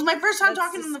 man. It was my first time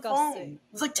talking on the phone. It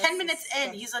was like 10 minutes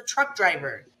in. He's a truck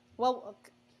driver. Well,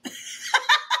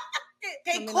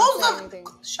 okay,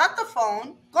 shut the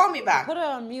phone. Call me back. Put it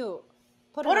on mute.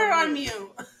 Put her on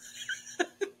mute.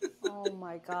 Oh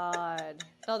my God.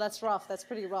 No, that's rough. That's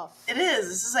pretty rough. It is.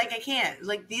 This is like, I can't.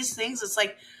 Like, these things, it's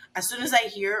like, as soon as I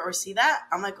hear or see that,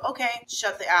 I'm like, okay,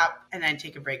 shut the app, and I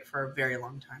take a break for a very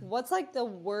long time. What's like the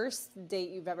worst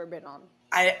date you've ever been on?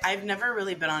 I've never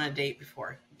really been on a date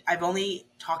before. I've only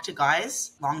talked to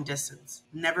guys long distance.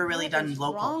 Never really done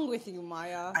local. What's wrong with you,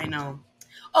 Maya? I know.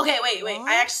 Okay, wait.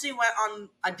 I actually went on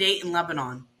a date in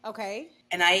Lebanon. Okay.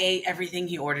 And I ate everything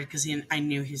he ordered because I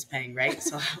knew he was paying, right?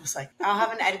 So I was like, I'll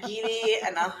have an ergili,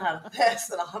 and I'll have this,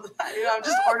 and I'll have that. You know, I'm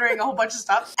just ordering a whole bunch of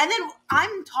stuff. And then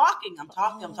I'm talking.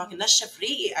 That's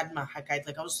shafri at my hakait.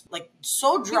 Like, I was like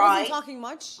so dry. He wasn't talking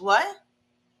much? What?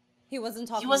 He wasn't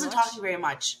talking talking very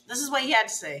much. This is what he had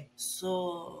to say.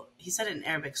 So he said it in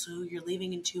Arabic. So you're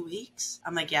leaving in 2 weeks?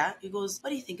 I'm like, yeah. He goes, what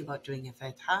do you think about doing a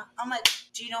fetha? I'm like,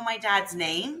 do you know my dad's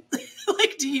name?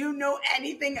 Like, do you know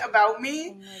anything about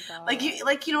me? Oh my God.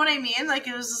 Like, you know what I mean? Like,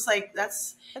 it was just like,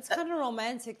 that's kind of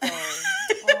romantic though.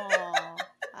 Oh,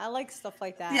 I like stuff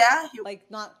like that. Yeah. Like,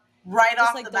 not right just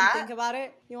off like the don't bat. think about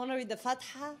it. You want to read the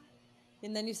Fatiha?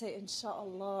 And then you say,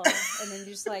 Inshallah. And then you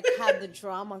just like have the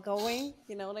drama going.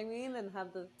 You know what I mean? And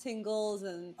have the tingles,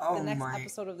 and the next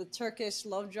episode of the Turkish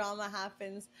love drama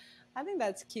happens. I think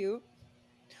that's cute.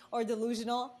 Or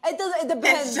delusional. It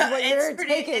depends what your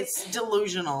take is. It's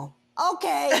delusional.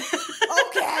 Okay.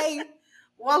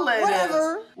 Well,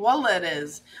 it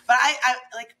is. But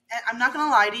I'm not going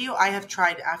to lie to you. I have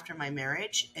tried after my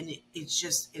marriage, and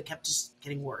it kept just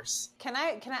getting worse. Can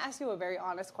I ask you a very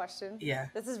honest question? Yeah.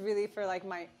 This is really for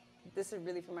my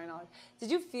knowledge.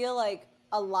 Did you feel like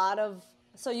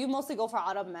so you mostly go for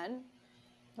Arab men,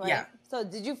 right? Yeah. So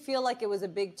did you feel like it was a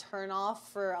big turnoff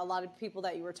for a lot of people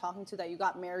that you were talking to that you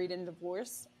got married and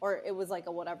divorced, or it was like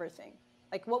a whatever thing?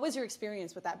 Like, what was your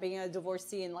experience with that, being a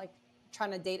divorcee and like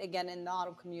trying to date again in the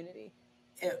Arab community?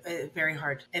 Very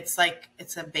hard. It's like,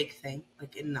 it's a big thing.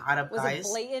 Like in the Arab guys. Was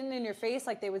it blatant in your face?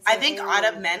 Like they would say, I think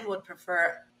Arab men would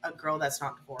prefer a girl that's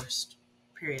not divorced.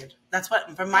 Period. That's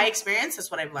what, from my experience,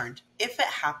 that's what I've learned. If it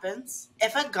happens,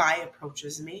 if a guy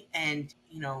approaches me and,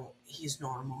 you know, he's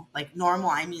normal, like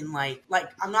normal, I mean, like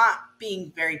I'm not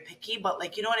being very picky, but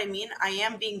like, you know what I mean? I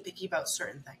am being picky about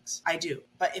certain things. I do.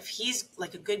 But if he's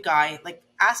like a good guy, like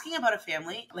asking about a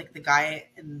family, like the guy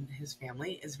and his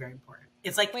family is very important.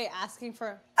 It's like, asking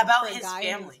about his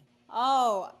family.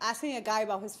 Asking a guy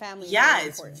about his family. Yeah,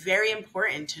 it's very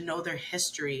important to know their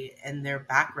history and their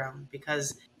background,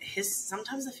 because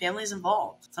sometimes the family is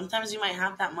involved. Sometimes you might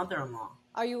have that mother-in-law.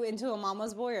 Are you into a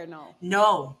mama's boy or no?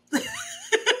 No.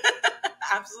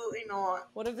 Absolutely not.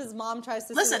 What if his mom tries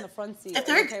to sit in the front seat?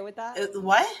 Are you okay with that?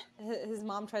 What? His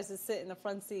mom tries to sit in the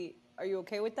front seat. Are you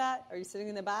okay with that? Are you sitting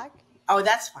in the back? Oh,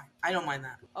 that's fine. I don't mind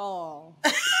that. Oh.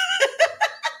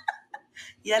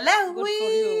 Yalahui. Good for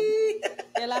you.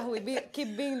 Yalahui.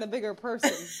 Keep being the bigger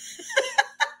person.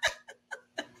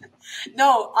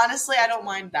 No, honestly, I don't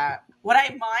mind that. What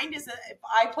I mind is that if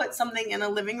I put something in a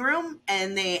living room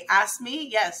and they ask me,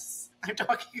 yes, I'm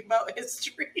talking about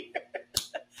history.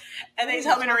 And they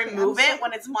tell me to remove it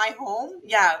when it's my home.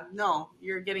 Yeah, no,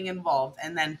 you're getting involved.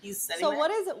 And then he's sitting there. So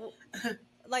what is it?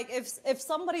 Like if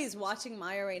somebody's watching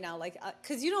Maya right now, like,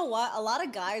 because you know what? A lot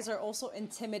of guys are also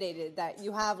intimidated that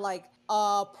you have like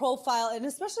a profile, and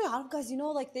especially Arab guys, you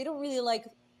know, like they don't really like,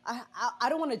 I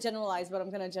don't want to generalize, but I'm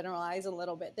going to generalize a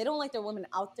little bit. They don't like their women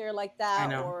out there like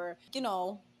that, or, you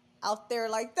know, out there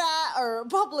like that, or a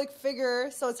public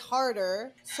figure. So it's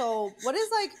harder. So what is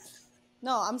like,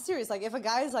 no, I'm serious. Like if a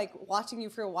guy is like watching you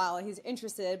for a while and he's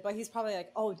interested, but he's probably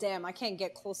like, oh, damn, I can't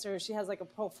get closer. She has like a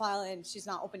profile and she's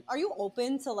not open. Are you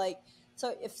open to like,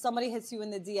 so if somebody hits you in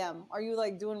the DM, are you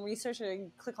like doing research, or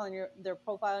you click on their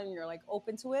profile and you're like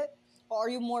open to it? Or are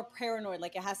you more paranoid?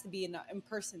 Like it has to be an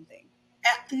in-person thing?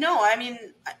 No, I mean,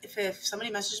 if somebody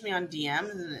messaged me on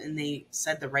DM and they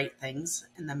said the right things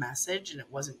in the message and it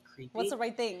wasn't creepy. What's the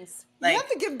right things? Like, you have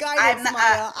to give guidance,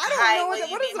 Maya. I don't know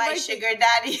what is the right sugar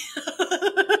daddy?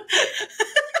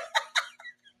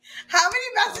 How many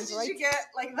messages did you get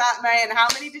like that, man? How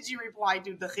many did you reply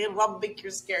to? The khir rabbik,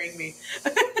 you're scaring me.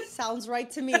 Sounds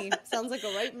right to me. Sounds like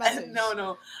a right message.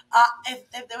 No.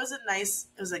 If there was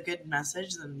a good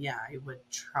message, then yeah, I would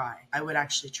try. I would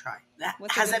actually try.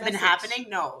 Has it been happening?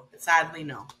 No, sadly,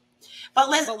 no. But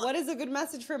what is a good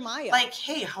message for Maya? Like,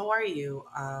 hey, how are you?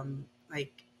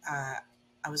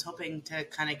 I was hoping to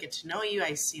kind of get to know you.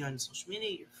 I see you on social media.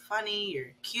 You're funny.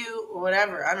 You're cute or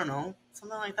whatever. I don't know.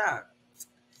 Something like that.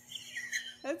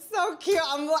 That's so cute.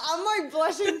 I'm like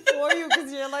blushing for you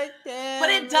because you're like, damn.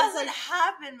 But it doesn't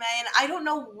happen, man. I don't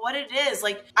know what it is.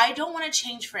 Like, I don't want to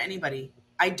change for anybody.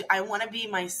 I want to be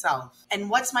myself. And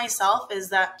what's myself is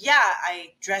that, yeah,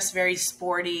 I dress very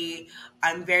sporty.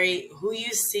 Who you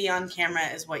see on camera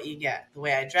is what you get. The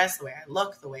way I dress, the way I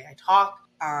look, the way I talk.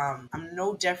 I'm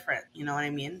no different. You know what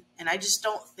I mean? And I just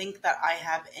don't think that I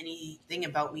have anything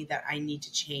about me that I need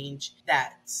to change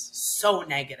that's so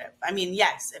negative. I mean,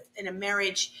 yes, if in a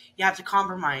marriage you have to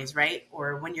compromise, right?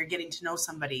 Or when you're getting to know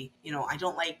somebody, I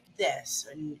don't like this.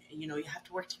 And, you have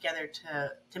to work together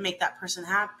to make that person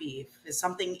happy. If it's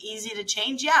something easy to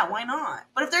change, yeah, why not?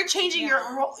 But if they're changing your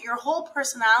whole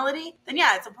personality, then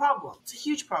yeah, it's a problem. It's a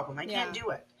huge problem. I can't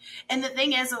do it. And the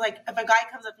thing is, like, if a guy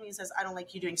comes up to me and says, I don't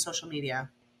like you doing social media,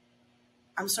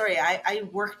 I'm sorry, I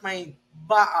worked my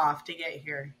butt off to get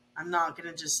here. I'm not going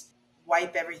to just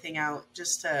wipe everything out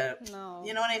just to,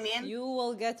 you know what I mean? You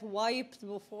will get wiped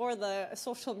before the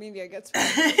social media gets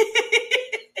wiped.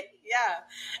 Yeah.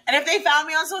 And if they found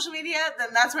me on social media, then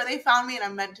that's where they found me, and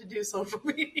I'm meant to do social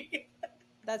media.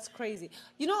 That's crazy.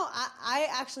 I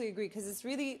actually agree, because it's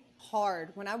really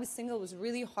hard. When I was single, it was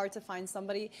really hard to find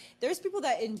somebody. There's people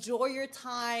that enjoy your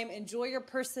time, enjoy your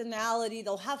personality.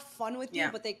 They'll have fun with you,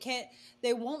 but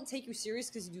they won't take you serious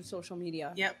because you do social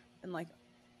media. Yep. And like,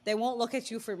 they won't look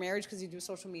at you for marriage because you do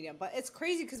social media. But it's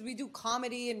crazy because we do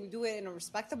comedy and we do it in a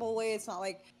respectable way. It's not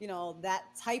like, that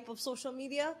type of social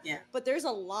media. Yeah. But there's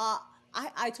a lot.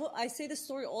 I say this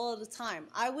story all the time.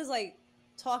 I was like,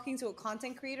 talking to a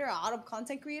content creator, an Arab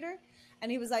content creator,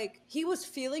 and he was like, he was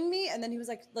feeling me, and then he was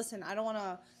like, listen, I don't want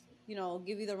to,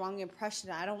 give you the wrong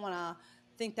impression. I don't want to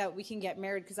think that we can get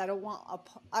married because I don't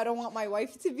want my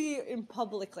wife to be in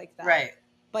public like that. Right.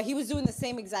 But he was doing the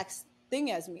same exact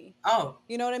thing as me. Oh.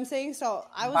 You know what I'm saying? So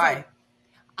I was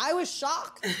I was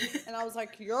shocked, and I was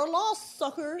like, "You're lost,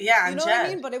 sucker." Yeah, you know what I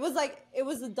mean? But it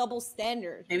was a double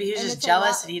standard. Maybe he was just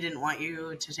jealous, and he didn't want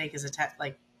you to take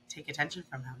take attention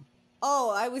from him.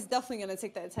 Oh, I was definitely gonna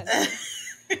take that attention.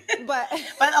 but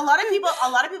a lot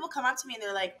of people come up to me and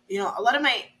they're like, a lot of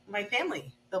my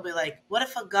family, they'll be like, what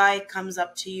if a guy comes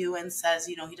up to you and says,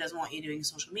 he doesn't want you doing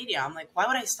social media? I'm like, why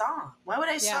would I stop? Why would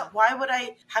I stop? Why would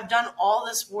I have done all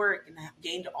this work and have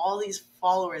gained all these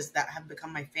followers that have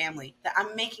become my family, that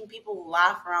I'm making people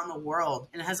laugh around the world,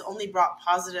 and it has only brought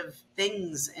positive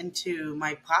things into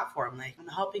my platform? Like, I'm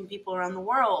helping people around the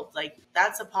world. Like,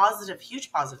 that's a positive,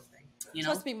 huge positive thing.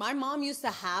 Trust me, my mom used to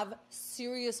have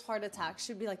serious heart attacks.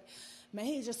 She'd be like,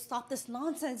 May, just stop this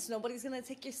nonsense. Nobody's going to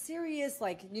take you serious.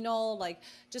 Like,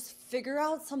 just figure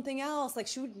out something else. Like,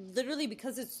 she would literally,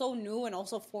 because it's so new and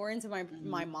also foreign to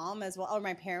my mom as well, or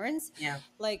my parents. Yeah.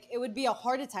 Like, it would be a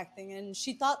heart attack thing. And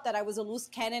she thought that I was a loose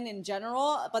cannon in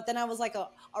general. But then I was like a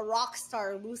rock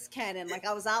star loose cannon. Like,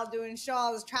 I was out doing shows.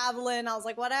 I was traveling. I was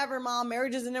like, whatever, mom,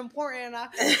 marriage isn't important.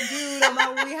 Dude,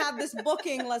 we have this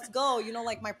booking. Let's go.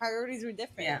 Like, my priorities were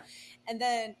different. Yeah. And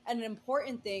then an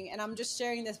important thing, and I'm just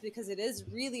sharing this because it is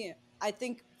really, I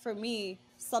think for me,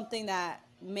 something that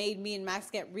made me and Max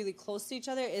get really close to each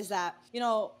other is that,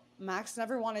 Max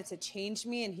never wanted to change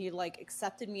me, and he like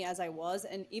accepted me as I was.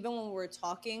 And even when we were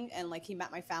talking and like he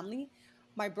met my family,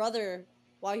 my brother,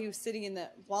 while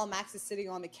Max is sitting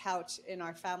on the couch in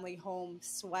our family home,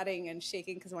 sweating and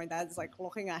shaking because my dad's like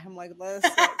looking at him like this.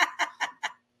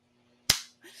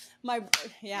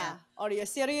 Are you a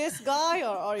serious guy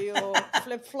or are you a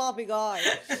flip-floppy guy?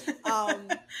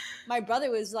 My brother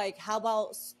was like, how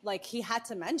about, like, he had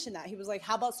to mention that. He was like,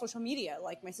 how about social media?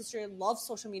 Like, my sister loves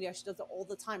social media. She does it all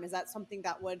the time. Is that something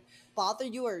that would bother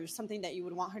you, or something that you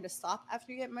would want her to stop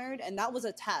after you get married? And that was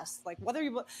a test. Like,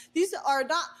 these are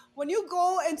not, when you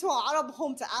go into an Arab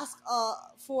home to ask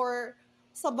for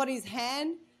somebody's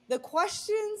hand, the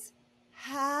questions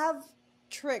have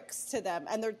tricks to them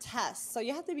and they're tests, so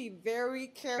you have to be very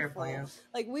careful. Yeah.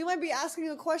 Like, we might be asking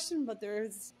a question, but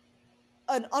there's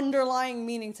an underlying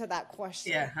meaning to that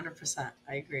question. Yeah, 100%.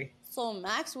 I agree. So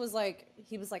Max was like,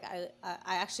 I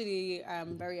actually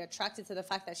am very attracted to the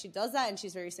fact that she does that and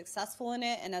she's very successful in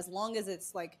it, and as long as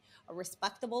it's like a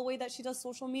respectable way that she does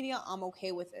social media, I'm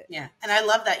okay with it. Yeah, and I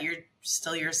love that you're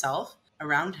still yourself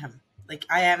around him. Like,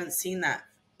 I haven't seen that,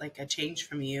 like, a change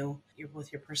from you,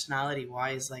 with your personality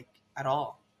wise, like, at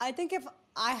all. I think if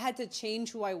I had to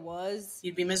change who I was,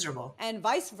 you'd be miserable. And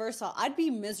vice versa. I'd be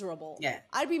miserable. Yeah.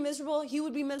 I'd be miserable. He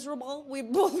would be miserable.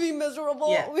 We'd both be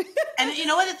miserable. Yeah. And you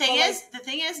know what the thing is? The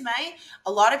thing is, May,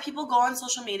 a lot of people go on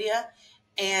social media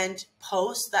and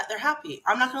post that they're happy.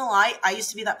 I'm not going to lie. I used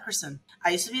to be that person.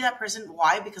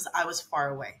 Why? Because I was far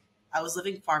away. I was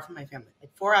living far from my family,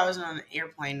 like 4 hours on an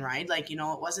airplane ride. Like, you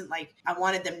know, it wasn't like I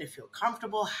wanted them to feel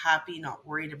comfortable, happy, not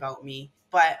worried about me,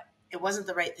 but it wasn't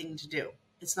the right thing to do.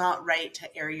 It's not right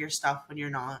to air your stuff when you're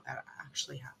not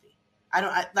actually happy.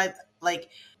 Like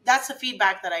that's the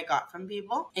feedback that I got from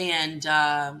people. And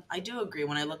I do agree.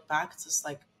 When I look back, it's just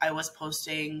like I was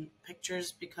posting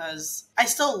pictures because I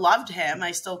still loved him.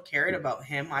 I still cared about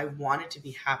him. I wanted to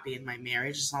be happy in my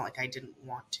marriage. It's not like I didn't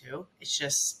want to. It's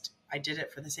just I did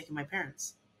it for the sake of my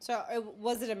parents. So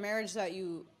was it a marriage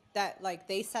that like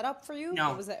they set up for you?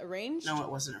 No. Or was it arranged? No, it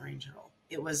wasn't arranged at all.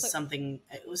 It was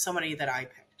it was somebody that I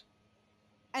picked.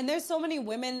 And there's so many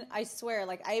women, I swear,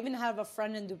 like I even have a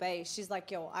friend in Dubai. She's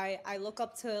like, yo, I look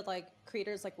up to like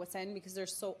creators like Hussein because they're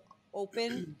so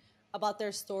open about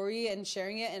their story and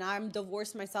sharing it. And I'm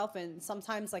divorced myself. And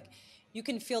sometimes like you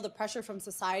can feel the pressure from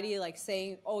society, like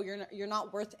saying, oh, you're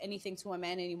not worth anything to a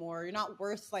man anymore. You're not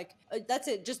worth like, that's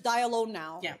it. Just die alone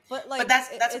now. Yeah. But like,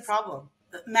 that's a problem.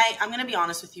 Meg, I'm going to be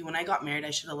honest with you. When I got married,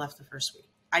 I should have left the first week.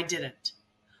 I didn't.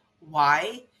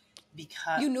 Why?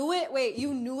 Because you knew it. Wait,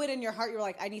 you knew it in your heart. You were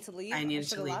like, I need to leave. I needed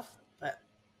to leave. Left. But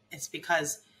it's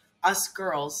because us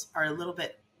girls are a little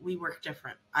bit, we work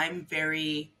different. I'm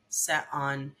very set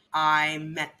on, I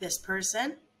met this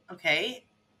person, okay,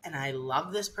 and I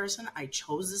love this person. I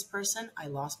chose this person. I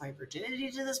lost my virginity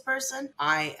to this person.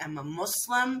 I am a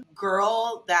Muslim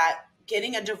girl that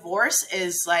getting a divorce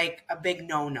is like a big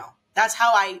no-no. That's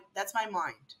my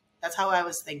mind. That's how I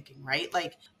was thinking, right?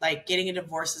 Like getting a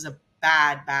divorce is a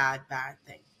bad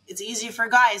thing. It's easy for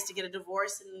guys to get a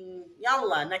divorce and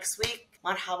yalla, next week,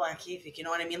 marhaba kifik, you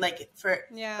know what I mean? Like for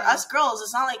us girls,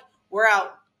 it's not like we're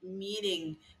out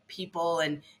meeting people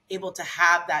and able to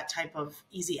have that type of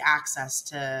easy access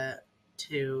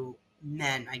to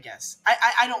men, I guess.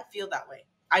 I don't feel that way.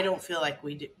 I don't feel like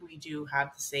we do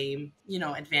have the same, you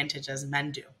know, advantage as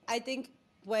men do. I think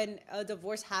when a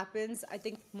divorce happens, I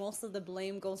think most of the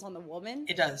blame goes on the woman.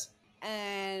 It does.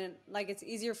 And like it's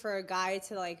easier for a guy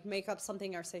to like make up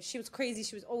something or say she was crazy,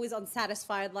 she was always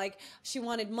unsatisfied, like she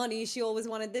wanted money, she always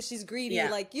wanted this, she's greedy.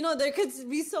 Like, you know, there could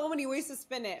be so many ways to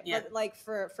spin it. But like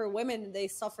for women, they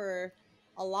suffer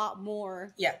a lot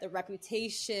more. The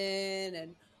reputation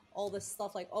and all this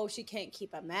stuff, like, oh, she can't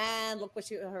keep a man, look what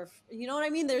you know what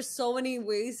I mean? There's so many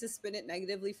ways to spin it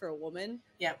negatively for a woman.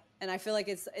 And I feel like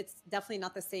it's definitely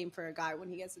not the same for a guy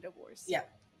when he gets a divorce.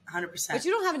 100%. But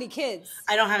you don't have any kids.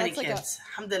 I don't have any kids.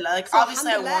 Alhamdulillah. Like, so obviously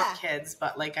alhamdulillah. I want kids,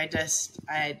 but like I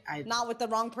not with the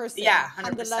wrong person. 100%.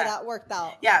 Alhamdulillah, that worked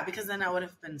out. Yeah, because then I would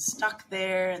have been stuck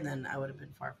there, and then I would have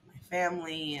been far from my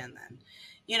family, and then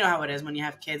you know how it is when you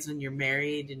have kids, when you're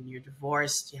married and you're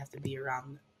divorced, you have to be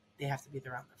around. They have to be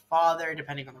around their father,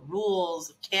 depending on the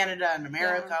rules of Canada and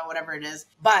America, whatever it is.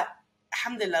 But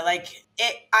alhamdulillah, like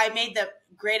I made the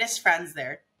greatest friends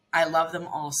there. I love them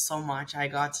all so much. I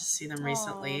got to see them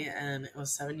recently, and it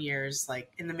was 7 years, like,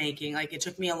 in the making. Like, it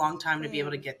took me a long time to be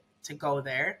able to get to go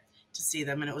there to see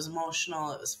them, and it was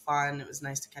emotional. It was fun. It was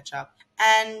nice to catch up.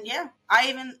 And yeah,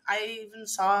 I even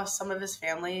saw some of his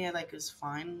family. Like, it was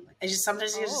fine. I just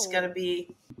sometimes you just gotta be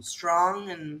strong,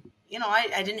 and you know,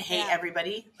 I didn't hate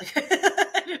everybody. Like,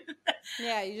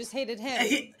 yeah, you just hated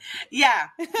him. Yeah.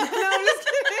 No, I'm just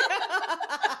kidding.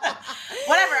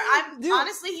 Whatever.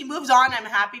 Honestly, he moved on. I'm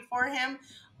happy for him,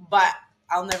 but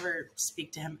I'll never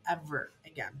speak to him ever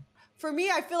again. For me,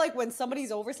 I feel like when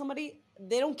somebody's over somebody,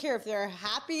 they don't care if they're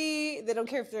happy. They don't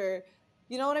care if they're,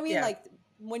 you know what I mean? Like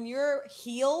when you're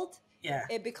healed,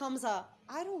 it becomes a,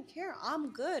 I don't care.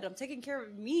 I'm good. I'm taking care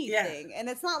of me thing. And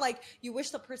it's not like you wish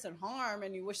the person harm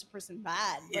and you wish the person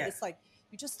bad, but it's like,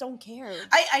 you just don't care.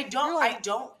 I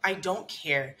don't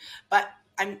care. But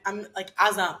I'm like,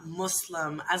 as a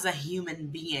Muslim, as a human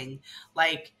being,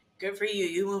 like, good for you.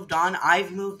 You moved on.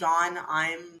 I've moved on.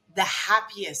 I'm the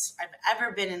happiest I've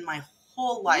ever been in my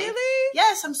whole life. Really?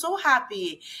 Yes, I'm so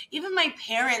happy. Even my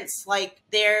parents, like,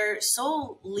 they're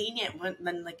so lenient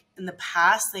when like in the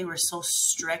past they were so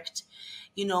strict,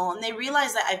 you know, and they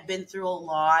realize that I've been through a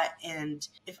lot, and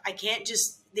if I can't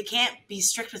they can't be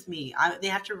strict with me. They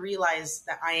have to realize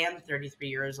that I am 33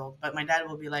 years old, but my dad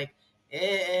will be like,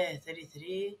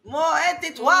 33 you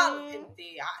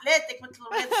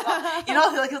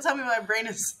know, like he'll tell me my brain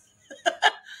is.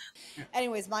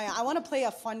 Anyways, Maya, I want to play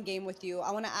a fun game with you.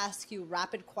 I want to ask you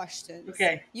rapid questions.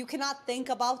 Okay. You cannot think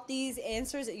about these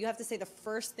answers. You have to say the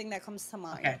first thing that comes to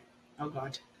mind. Okay. Oh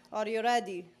God. Are you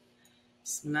ready?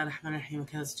 Bismillah ar-Rahman ar-Rahim.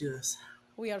 Okay, let's do this.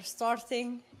 We are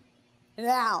starting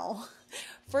now.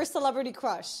 First celebrity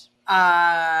crush.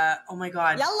 Oh my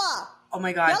God. Yalla. Oh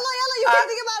my God. Yalla, you can't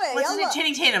think about it. What's his name?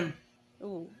 Channing Tatum.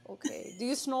 Ooh, okay. Do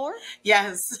you snore?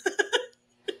 Yes.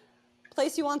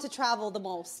 Place you want to travel the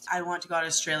most. I want to go to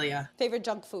Australia. Favorite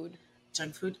junk food.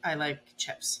 Junk food? I like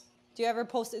chips. Do you ever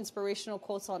post inspirational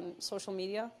quotes on social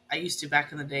media? I used to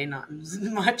back in the day, not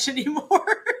much anymore.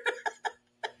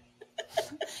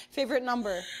 Favorite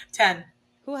number. 10.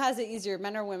 Who has it easier,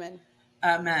 men or women?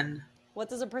 Men. What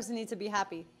does a person need to be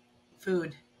happy?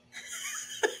 Food.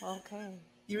 Okay.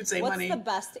 You would say What's money. the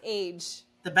best age?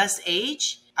 The best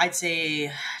age? I'd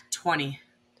say 20.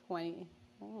 20.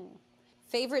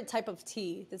 Favorite type of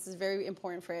tea? This is very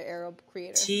important for an Arab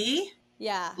creator. Tea?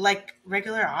 Yeah. Like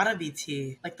regular Arabi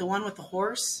tea. Like the one with the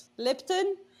horse.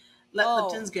 Lipton?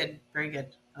 Lipton's good. Very good.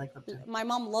 I like Lipton. My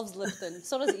mom loves Lipton.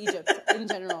 So does Egypt in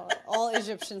general. All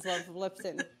Egyptians love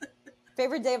Lipton.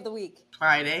 Favorite day of the week?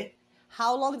 Friday.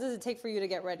 How long does it take for you to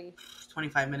get ready?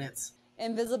 25 minutes.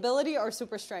 Invisibility or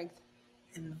super strength?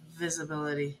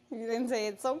 Invisibility. You didn't say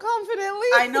it so confidently.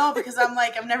 I know, because I'm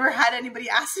like, I've never had anybody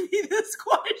ask me this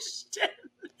question.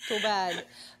 Too bad.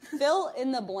 Fill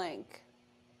in the blank.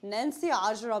 Nancy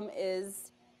Ajram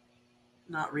is...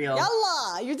 Not real.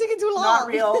 Yalla! You're taking too long. Not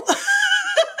real.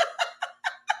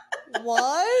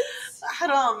 What?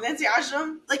 Haram. Nancy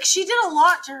Ajram. Like, she did a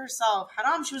lot to herself.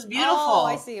 Haram, she was beautiful. Oh,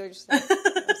 I see what you're saying.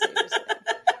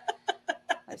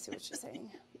 I see what you're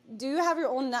saying. Do you have your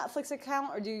own Netflix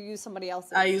account or do you use somebody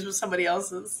else's? I use somebody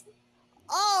else's.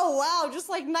 Oh, wow. Just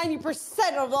like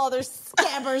 90% of all other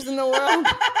scammers in the world.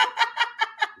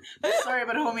 Sorry,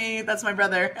 but homie, that's my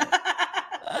brother.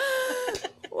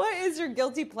 What is your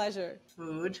guilty pleasure?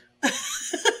 Food.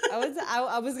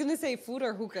 I was going to say food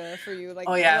or hookah for you. Like,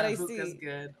 oh, yeah. What I hookah's see.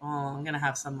 good. Oh, I'm going to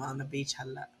have some on the beach.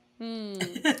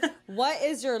 What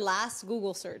is your last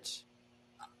Google search?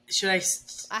 Should I...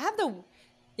 I have the...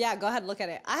 Yeah, go ahead, look at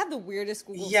it. I have the weirdest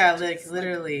Google Yeah, searches. like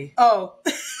literally. Oh.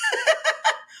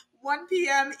 1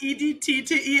 p.m. EDT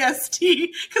to EST,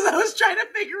 because I was trying to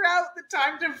figure out the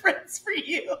time difference for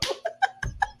you.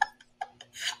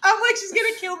 I'm like, she's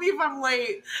going to kill me if I'm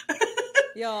late.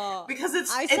 Yeah. Because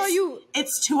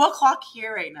it's 2 o'clock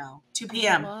here right now. 2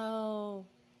 p.m. Wow.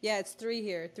 Yeah, it's 3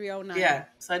 here, 3:09. Yeah,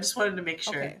 so I just wanted to make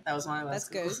sure. Okay. That was my last That's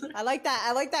Google. good. I like that.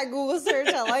 I like that Google search.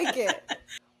 I like it.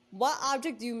 What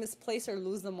object do you misplace or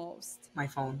lose the most? My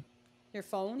phone. Your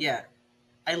phone? Yeah.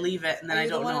 I leave it and then Are I you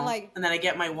the don't one know. like- and then I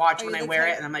get my watch Are when you I the wear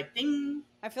type- it and I'm like, ding.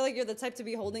 I feel like you're the type to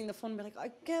be holding the phone and be like, I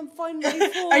can't find my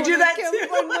phone. I do that can't too.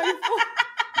 Find my phone.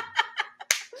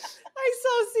 I so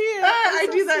see it. I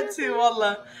so do that see it. too,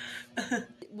 wallah.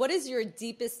 What is your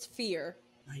deepest fear?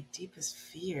 My deepest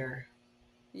fear.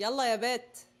 Yalla ya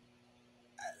bet.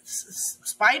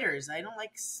 Spiders. I don't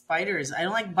like spiders. I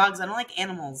don't like bugs. I don't like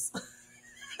animals.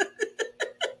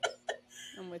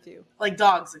 I'm with you. Like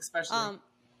dogs, especially.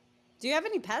 Do you have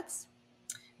any pets?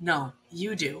 No,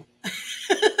 you do.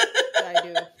 I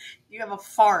do. You have a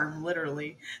farm,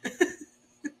 literally.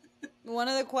 One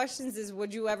of the questions is,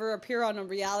 would you ever appear on a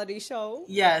reality show?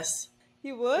 Yes.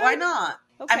 You would? Why not?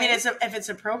 Okay. I mean, if it's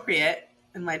appropriate,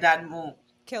 and my dad won't,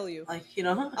 Kill you. like, you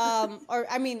know. Or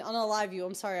I mean, on a live view.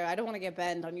 I'm sorry, I don't want to get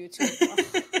banned on YouTube.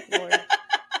 Oh, Lord.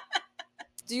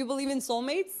 Do you believe in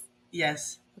soulmates?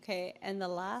 Yes. Okay, and the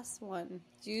last one.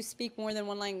 Do you speak more than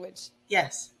one language?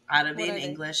 Yes. Arabic What are and they?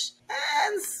 English.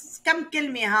 And some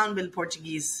كلمة هون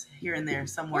Portuguese here and there.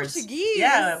 Some words. Portuguese?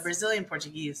 Yeah, Brazilian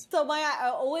Portuguese. So Maya, I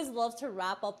always love to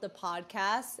wrap up the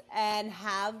podcast and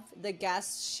have the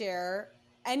guests share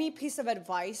any piece of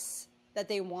advice that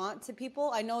they want to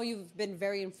people. I know you've been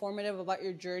very informative about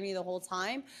your journey the whole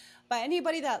time, but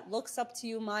anybody that looks up to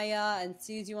you, Maya, and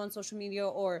sees you on social media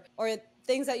or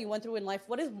things that you went through in life,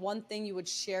 what is one thing you would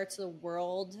share to the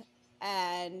world?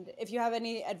 And if you have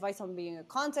any advice on being a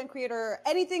content creator,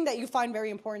 anything that you find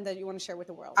very important that you want to share with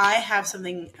the world. I have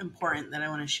something important that I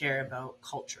want to share about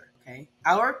culture, okay?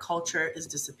 Our culture is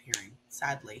disappearing,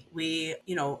 sadly. We,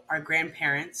 our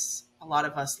grandparents, a lot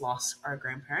of us lost our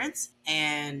grandparents,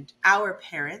 and our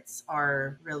parents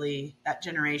are really that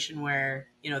generation where,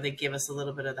 they give us a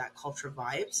little bit of that culture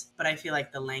vibes. But I feel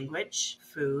like the language,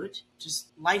 food, just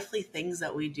lively things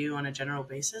that we do on a general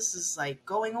basis is like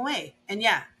going away. And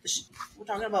yeah, we're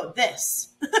talking about this.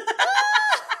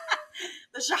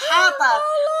 The shahata.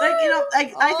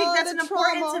 I think that's an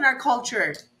importance in our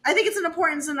culture. I think it's an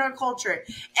importance in our culture.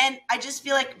 And I just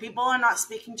feel like people are not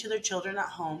speaking to their children at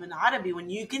home in Arabic. When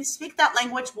you can speak that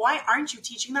language, why aren't you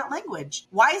teaching that language?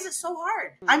 Why is it so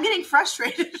hard? I'm getting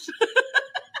frustrated.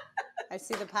 I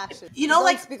see the passion. You know, Don't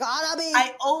like, speak Arabic.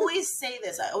 I always say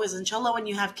this. I always, inshallah, when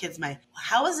you have kids,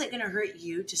 how is it going to hurt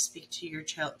you to speak to your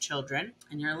children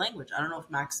in your language? I don't know if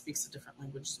Max speaks a different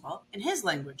language as well. In his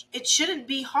language, it shouldn't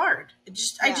be hard.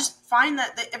 I just find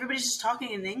that everybody's just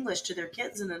talking in English to their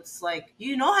kids, and it's like,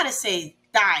 you know how to say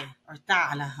die or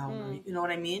ta'ala, you know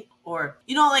what I mean? Or,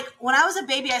 you know, like when I was a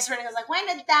baby, I was like, when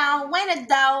a dow,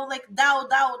 like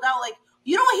dow, like,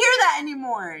 you don't hear that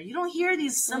anymore. You don't hear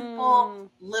these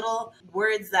simple little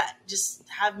words that just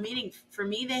have meaning. For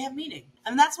me, they have meaning.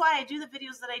 And that's why I do the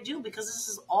videos that I do, because this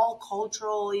is all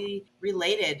culturally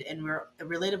related and we're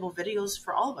relatable videos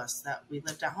for all of us that we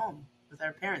lived at home with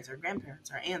our parents, our grandparents,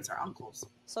 our aunts, our uncles.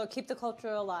 So keep the culture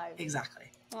alive.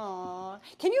 Exactly. Aw.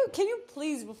 Can you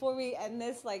please, before we end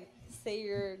this, like, say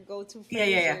your go-to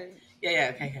phrase?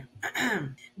 Yeah. Okay.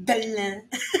 Dalla.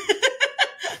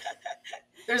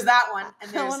 There's that one,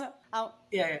 and there's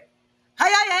yeah.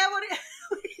 Hi. What?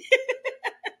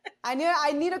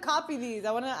 I need to copy these.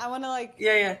 I wanna like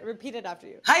repeat it after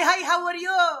you. Hi. How are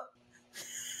you?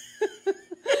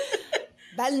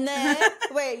 Belne.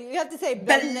 Wait, you have to say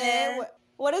belne.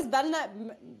 What is belne?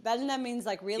 Belne means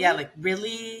like really. Yeah, like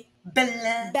really.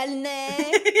 Belne.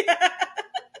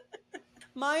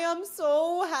 Maya, I'm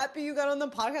so happy you got on the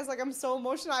podcast. Like, I'm so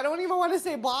emotional. I don't even want to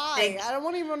say bye. I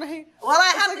don't even want to. Well,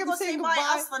 I have to go say bye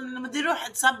أصلاً. أنا بدي أروح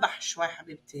أتسبح شوي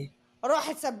حبيبتي.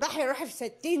 روح تسبحي روح في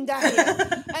 60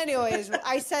 داهية. Anyways,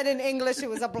 I said in English, it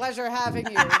was a pleasure having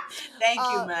you. Thank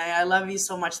you, Maya. I love you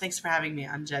so much. Thanks for having me,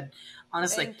 Anjad.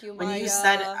 Honestly, thank you, when Maya. you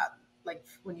said, like,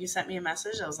 when you sent me a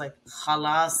message, I was like,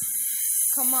 خلاص.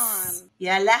 Come on.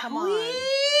 Ya lahwi.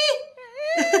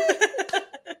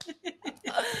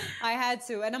 I had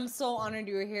to, and I'm so honored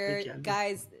you were here. You,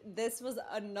 guys. This was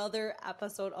another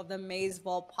episode of the Maze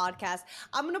Vault podcast.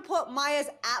 I'm gonna put Maya's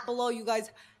app below. You guys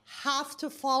have to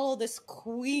follow this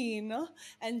queen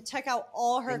and check out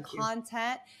all her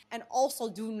content. And also,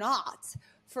 do not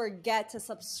forget to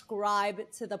subscribe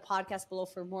to the podcast below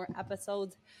for more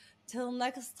episodes. Till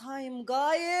next time,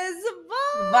 guys.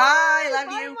 Bye. Bye. Love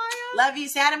Bye, you. Maya. Love you.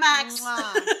 Say hi to Max.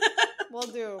 Will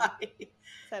do. Bye.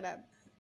 Say that.